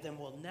I give them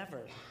will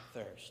never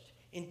thirst.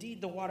 Indeed,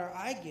 the water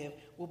I give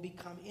will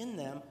become in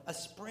them a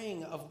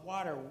spring of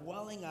water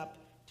welling up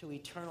to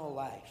eternal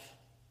life."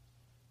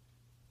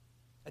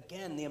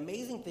 Again, the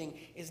amazing thing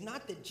is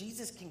not that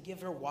Jesus can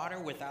give her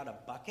water without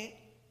a bucket,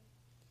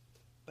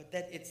 but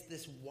that it's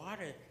this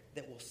water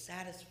that will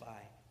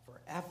satisfy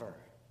forever.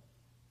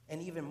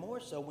 And even more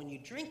so, when you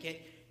drink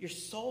it, your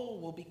soul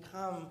will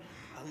become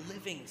a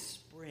living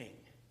spring.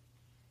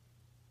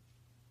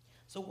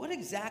 So what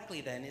exactly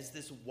then is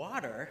this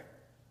water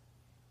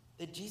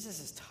that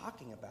Jesus is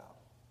talking about?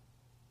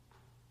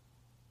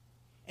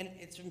 And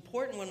it's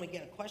important when we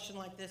get a question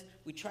like this,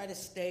 we try to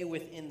stay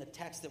within the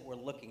text that we're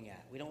looking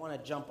at. We don't want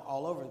to jump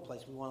all over the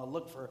place. We want to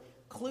look for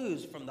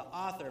clues from the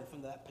author and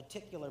from that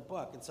particular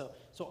book. And so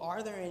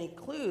are there any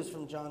clues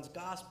from John's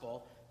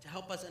gospel to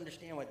help us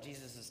understand what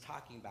Jesus is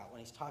talking about when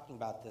he's talking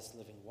about this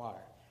living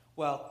water?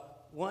 Well,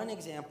 one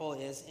example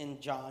is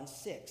in John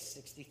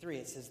 6:63.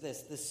 It says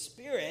this: "The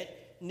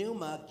Spirit,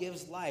 pneuma,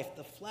 gives life.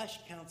 The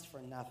flesh counts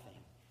for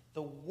nothing.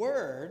 The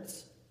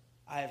words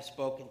I have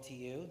spoken to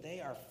you, they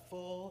are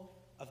full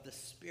of the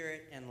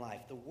Spirit and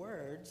life." The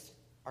words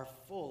are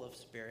full of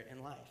Spirit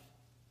and life.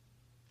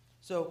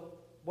 So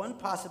one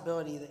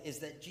possibility is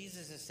that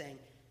Jesus is saying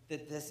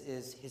that this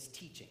is his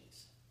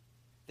teachings,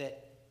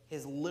 that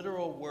his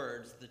literal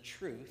words, the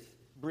truth,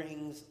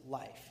 brings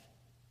life,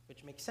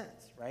 which makes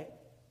sense, right?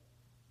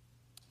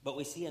 But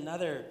we see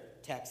another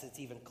text that's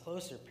even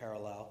closer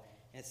parallel,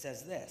 and it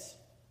says this,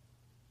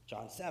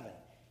 John 7.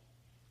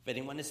 "If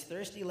anyone is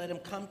thirsty, let him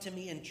come to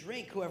me and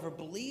drink. Whoever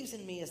believes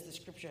in me, as the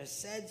scripture has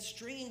said,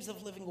 streams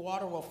of living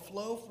water will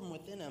flow from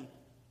within him."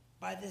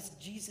 By this,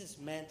 Jesus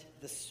meant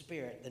the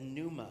Spirit, the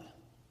pneuma,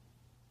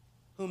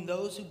 whom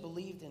those who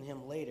believed in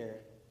him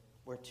later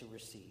were to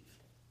receive.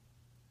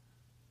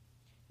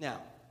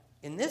 Now,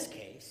 in this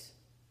case,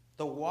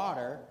 the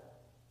water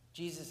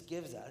Jesus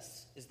gives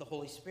us is the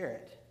Holy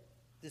Spirit,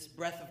 this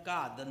breath of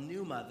God, the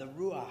pneuma, the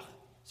ruach.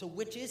 So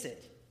which is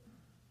it?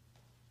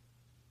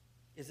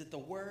 Is it the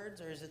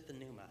words or is it the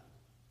pneuma?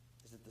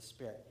 Is it the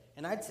Spirit?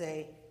 And I'd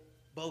say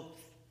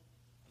both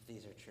of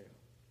these are true.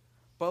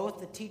 Both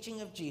the teaching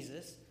of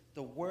Jesus,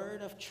 the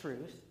word of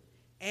truth,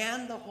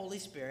 and the Holy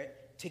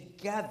Spirit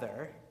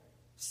together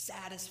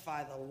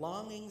satisfy the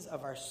longings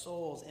of our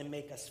souls and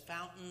make us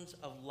fountains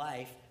of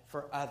life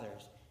for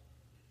others.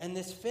 And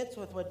this fits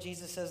with what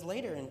Jesus says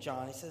later in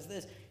John. He says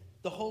this: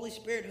 "The Holy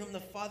Spirit, whom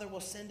the Father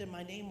will send in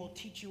my name, will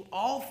teach you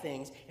all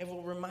things and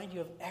will remind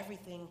you of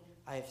everything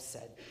I have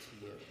said to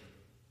you."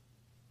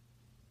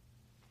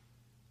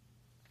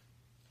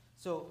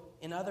 So,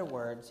 in other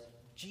words,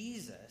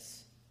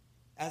 Jesus,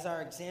 as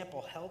our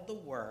example, held the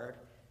Word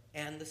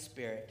and the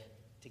Spirit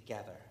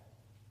together.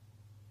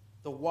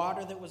 The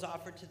water that was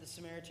offered to the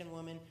Samaritan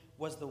woman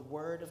was the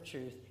word of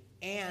truth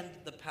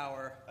and the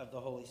power of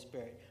the Holy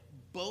Spirit,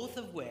 both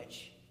of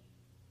which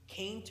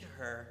came to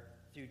her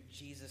through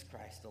Jesus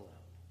Christ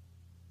alone.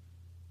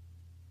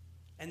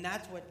 And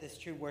that's what this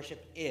true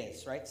worship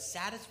is, right?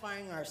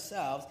 Satisfying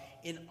ourselves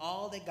in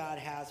all that God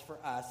has for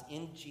us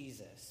in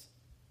Jesus.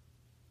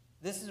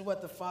 This is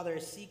what the Father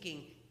is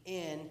seeking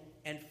in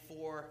and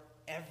for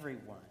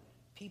everyone.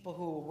 People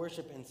who will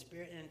worship in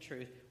spirit and in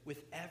truth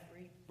with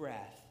every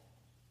breath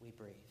we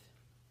breathe.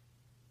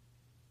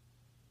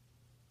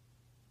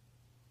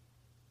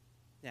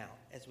 Now,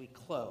 as we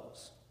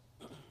close,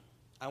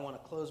 I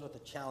want to close with a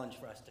challenge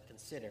for us to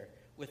consider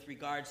with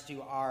regards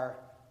to our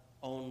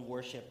own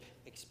worship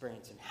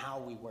experience and how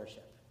we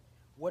worship.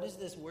 What does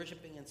this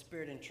worshiping in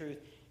spirit and truth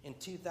in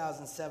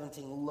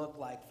 2017 look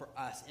like for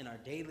us in our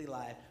daily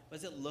life?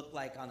 What does it look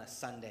like on a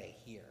Sunday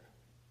here?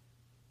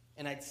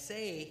 And I'd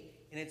say,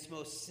 in its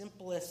most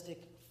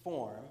simplistic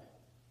form,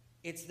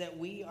 it's that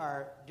we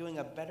are doing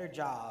a better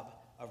job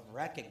of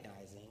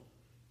recognizing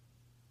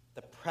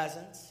the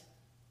presence,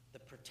 the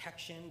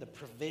protection, the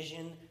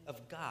provision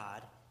of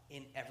God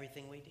in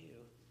everything we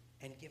do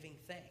and giving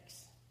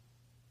thanks.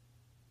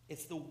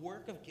 It's the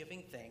work of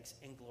giving thanks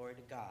and glory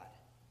to God.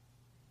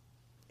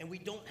 And we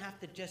don't have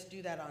to just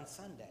do that on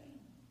Sunday.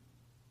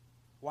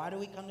 Why do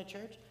we come to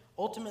church?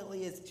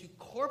 Ultimately, it's to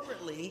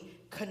corporately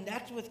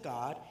connect with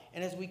God,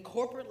 and as we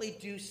corporately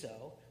do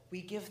so,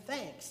 we give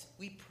thanks,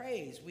 we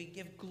praise, we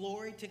give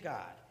glory to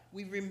God.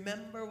 We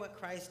remember what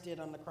Christ did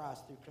on the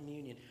cross through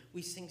communion.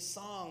 We sing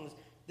songs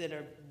that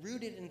are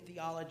rooted in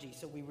theology,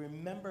 so we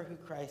remember who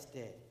Christ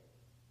did.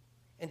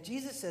 And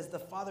Jesus says the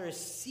Father is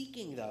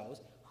seeking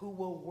those who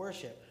will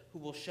worship, who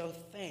will show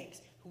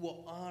thanks, who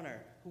will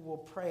honor, who will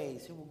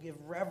praise, who will give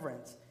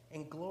reverence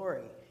and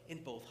glory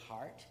in both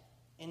heart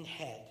and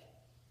head,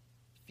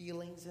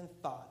 feelings and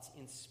thoughts,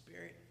 in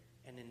spirit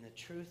and in the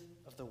truth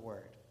of the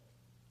word.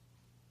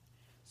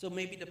 So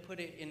maybe to put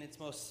it in its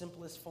most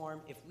simplest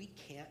form, if we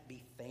can't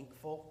be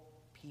thankful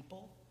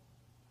people,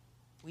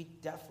 we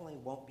definitely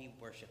won't be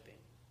worshiping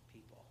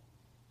people.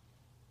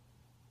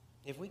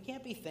 If we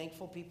can't be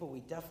thankful people,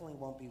 we definitely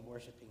won't be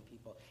worshiping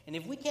people. And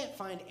if we can't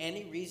find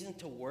any reason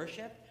to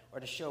worship or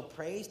to show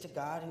praise to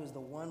God, who is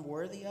the one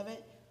worthy of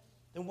it,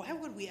 then why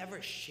would we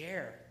ever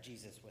share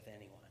Jesus with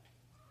anyone?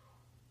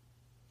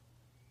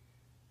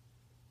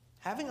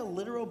 Having a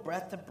literal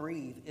breath to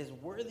breathe is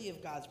worthy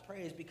of God's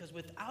praise because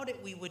without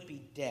it, we would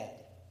be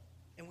dead.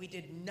 And we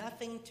did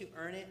nothing to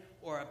earn it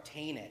or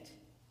obtain it.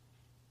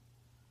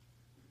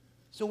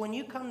 So when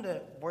you come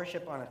to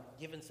worship on a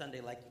given Sunday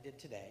like you did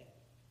today,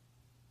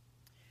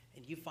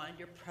 and you find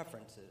your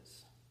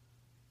preferences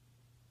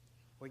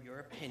or your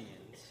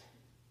opinions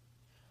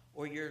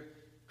or your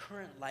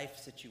current life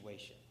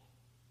situation,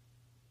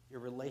 your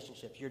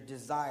relationships, your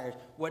desires,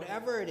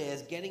 whatever it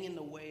is getting in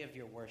the way of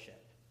your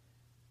worship,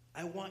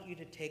 I want you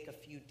to take a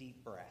few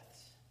deep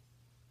breaths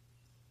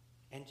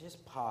and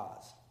just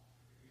pause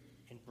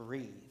and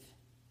breathe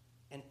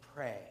and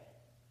pray.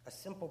 A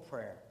simple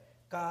prayer.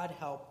 God,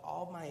 help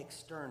all my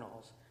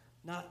externals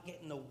not get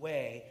in the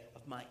way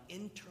of my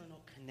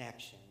internal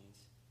connections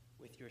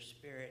with your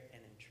spirit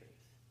and in truth.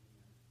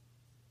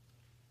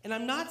 And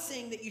I'm not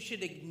saying that you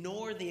should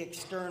ignore the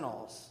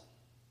externals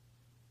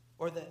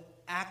or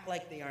act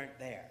like they aren't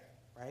there,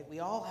 right? We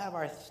all have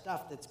our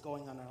stuff that's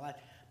going on in our life.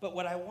 But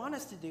what I want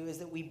us to do is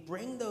that we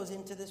bring those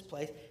into this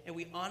place and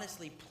we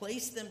honestly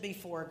place them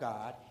before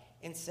God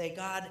and say,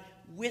 God,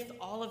 with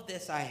all of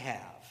this I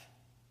have,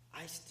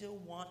 I still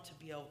want to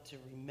be able to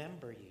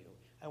remember you.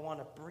 I want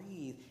to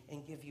breathe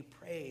and give you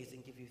praise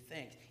and give you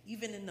thanks,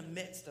 even in the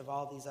midst of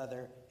all these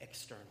other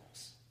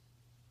externals.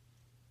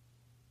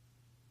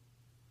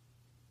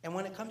 And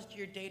when it comes to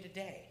your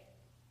day-to-day,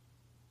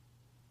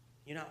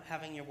 you're not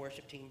having your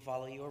worship team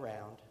follow you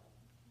around.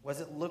 What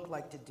does it look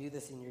like to do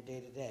this in your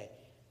day-to-day?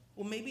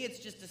 Well, maybe it's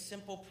just a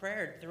simple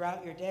prayer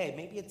throughout your day.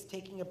 Maybe it's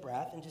taking a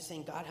breath and just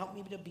saying, God, help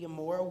me to be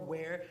more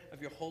aware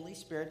of your Holy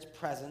Spirit's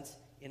presence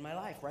in my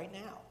life right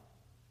now.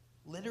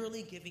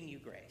 Literally giving you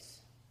grace.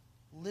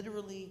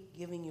 Literally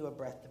giving you a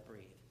breath to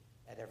breathe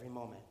at every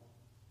moment.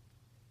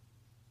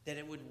 That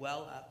it would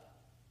well up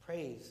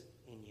praise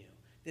in you.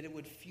 That it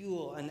would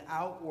fuel an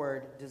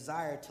outward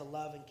desire to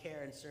love and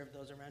care and serve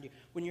those around you.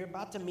 When you're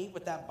about to meet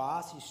with that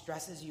boss who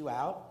stresses you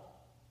out,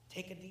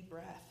 take a deep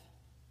breath.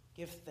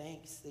 Give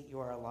thanks that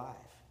you are alive.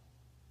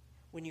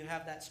 When you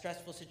have that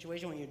stressful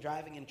situation, when you're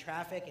driving in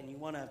traffic and you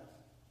want to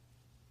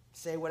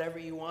say whatever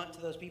you want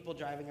to those people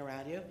driving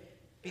around you,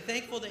 be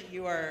thankful that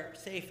you are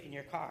safe in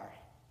your car.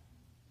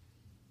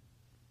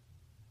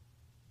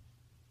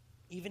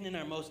 Even in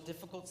our most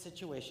difficult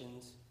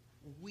situations,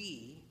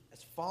 we,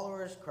 as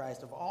followers of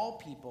Christ, of all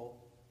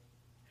people,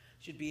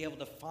 should be able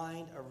to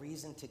find a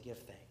reason to give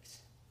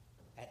thanks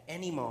at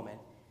any moment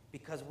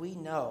because we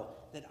know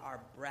that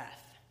our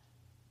breath,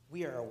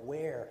 we are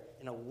aware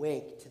and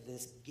awake to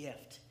this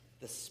gift,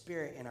 the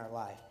Spirit in our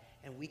life,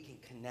 and we can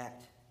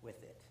connect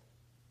with it.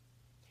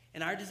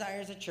 And our desire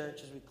as a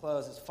church, as we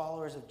close, as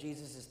followers of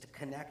Jesus, is to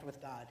connect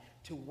with God,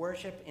 to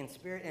worship in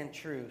spirit and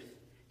truth,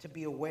 to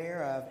be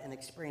aware of and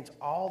experience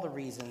all the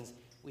reasons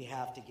we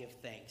have to give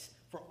thanks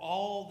for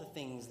all the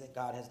things that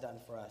God has done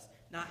for us,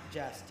 not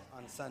just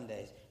on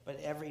Sundays, but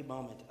every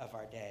moment of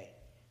our day.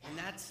 And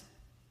that's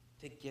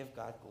to give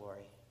God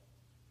glory.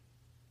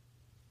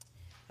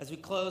 As we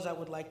close, I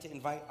would like to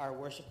invite our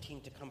worship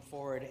team to come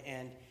forward,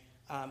 and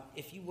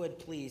if you would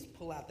please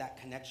pull out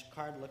that connection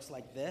card. It looks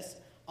like this.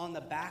 On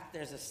the back,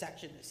 there's a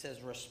section that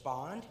says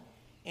respond,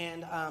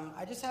 and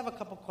I just have a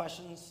couple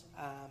questions.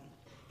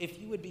 If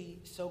you would be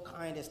so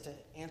kind as to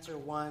answer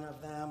one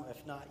of them,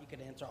 if not, you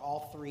could answer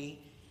all three.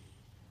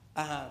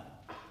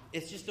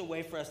 It's just a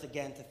way for us,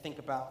 again, to think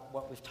about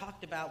what we've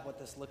talked about, what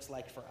this looks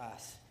like for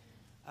us,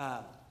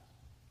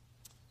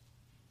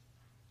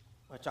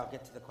 which I'll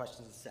get to the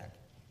questions in a sec.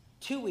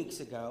 2 weeks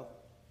ago,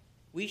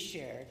 we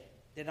shared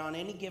that on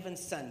any given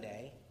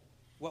Sunday,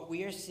 what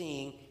we are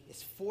seeing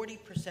is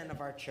 40%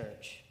 of our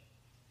church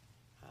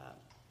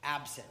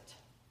absent,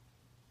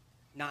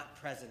 not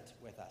present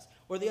with us.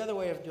 Or the other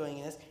way of doing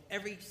it is,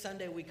 every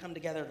Sunday we come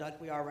together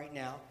like we are right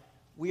now,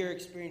 we are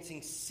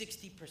experiencing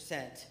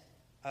 60%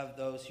 of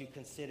those who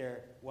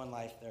consider One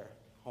Life their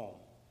home,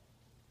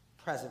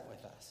 present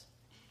with us.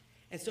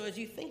 And so as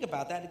you think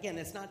about that, again,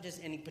 it's not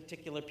just any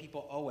particular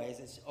people always.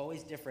 It's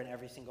always different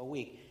every single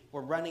week.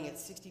 We're running at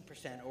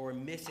 60% or we're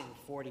missing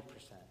 40%.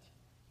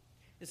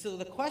 And so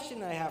the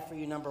question I have for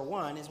you, number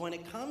one, is when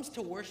it comes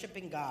to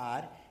worshiping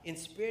God in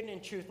spirit and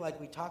in truth like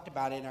we talked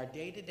about in our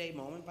day-to-day,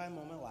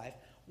 moment-by-moment life,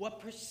 what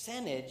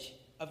percentage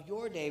of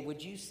your day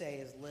would you say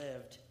is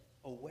lived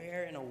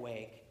aware and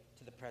awake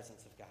to the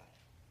presence of God?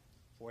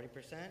 40%?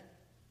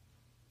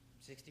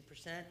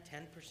 60%?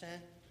 10%?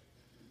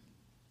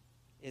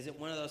 Is it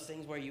one of those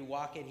things where you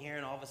walk in here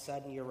and all of a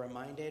sudden you're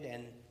reminded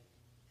and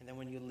then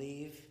when you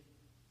leave,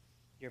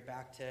 you're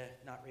back to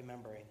not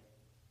remembering?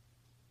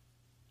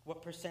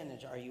 What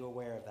percentage are you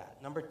aware of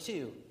that? Number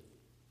two,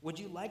 would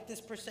you like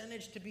this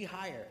percentage to be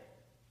higher?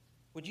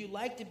 Would you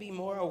like to be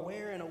more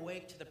aware and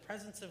awake to the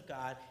presence of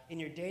God in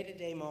your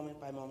day-to-day,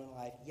 moment-by-moment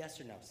life?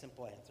 Yes or no?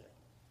 Simple answer.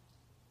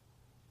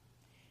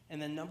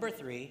 And then number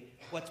three,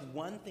 what's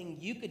one thing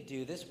you could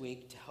do this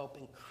week to help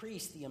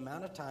increase the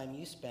amount of time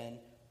you spend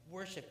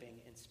worshiping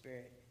in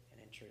spirit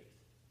and in truth?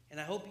 And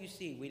I hope you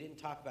see, we didn't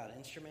talk about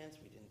instruments,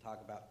 we didn't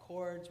talk about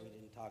chords, we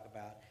didn't talk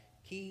about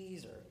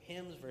keys or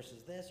hymns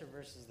versus this or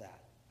versus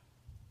that.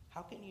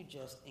 How can you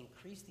just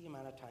increase the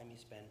amount of time you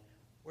spend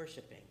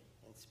worshiping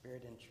in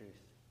spirit and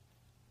truth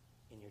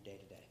in your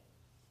day-to-day.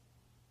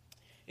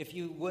 If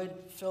you would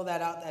fill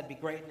that out, that'd be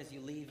great. And as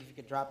you leave, if you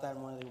could drop that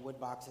in one of the wood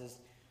boxes,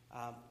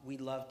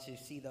 we'd love to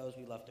see those.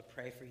 We'd love to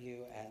pray for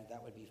you, and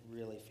that would be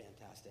really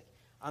fantastic.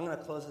 I'm going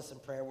to close this in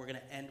prayer. We're going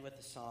to end with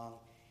a song,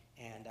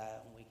 and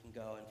we can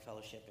go and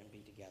fellowship and be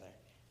together.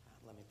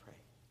 Let me pray.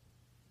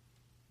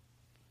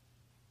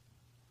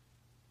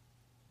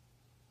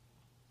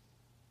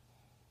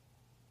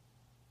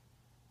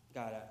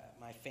 God,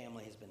 my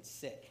family has been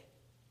sick.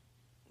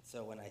 And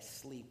so when I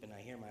sleep and I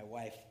hear my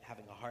wife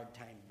having a hard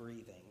time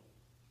breathing,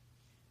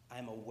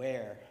 I'm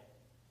aware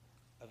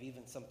of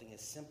even something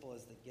as simple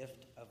as the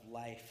gift of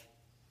life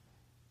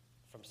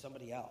from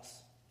somebody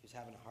else who's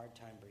having a hard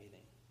time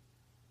breathing.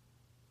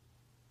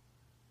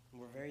 And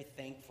we're very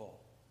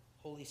thankful,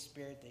 Holy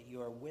Spirit, that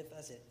you are with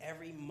us at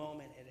every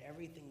moment, at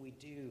everything we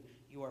do.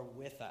 You are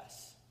with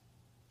us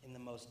in the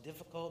most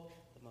difficult,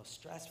 the most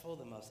stressful,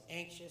 the most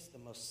anxious, the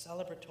most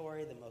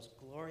celebratory, the most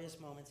glorious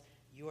moments.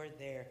 You are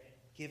there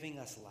giving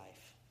us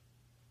life.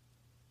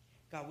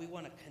 God, we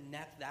want to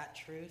connect that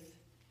truth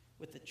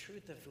with the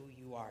truth of who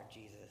you are,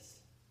 Jesus,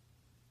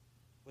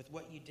 with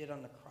what you did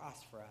on the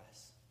cross for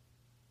us,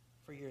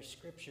 for your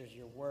scriptures,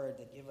 your word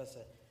that give us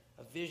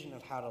a vision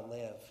of how to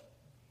live.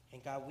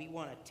 And God, we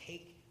want to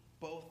take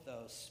both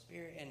those,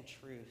 spirit and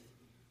truth,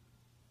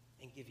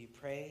 and give you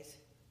praise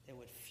that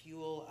would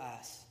fuel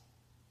us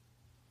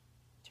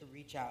to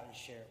reach out and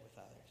share it with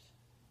others.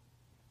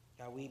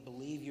 God, we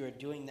believe you are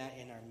doing that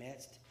in our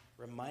midst,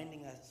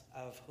 reminding us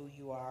of who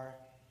you are,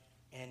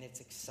 and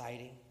it's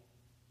exciting.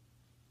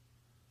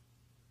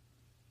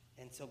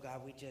 And so,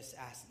 God, we just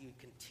ask that you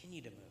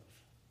continue to move.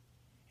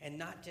 And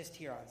not just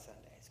here on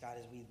Sundays. God,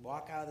 as we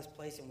walk out of this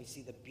place and we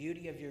see the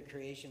beauty of your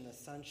creation, the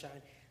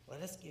sunshine,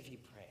 let us give you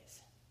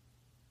praise.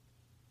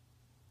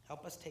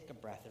 Help us take a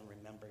breath and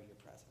remember your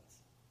presence.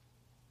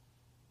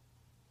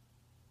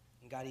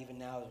 And God, even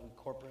now as we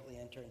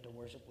corporately enter into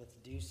worship, let's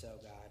do so,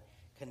 God,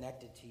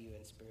 connected to you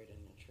in spirit and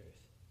in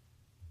truth.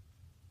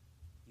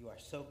 You are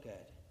so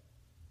good.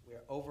 We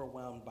are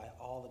overwhelmed by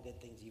all the good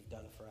things you've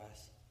done for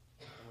us.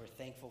 And we're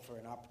thankful for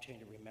an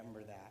opportunity to remember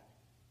that.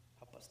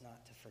 Help us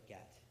not to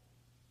forget.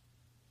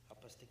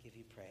 Help us to give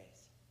you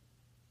praise.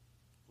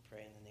 We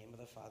pray in the name of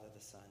the Father,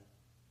 the Son,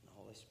 and the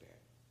Holy Spirit.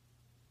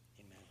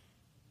 Amen.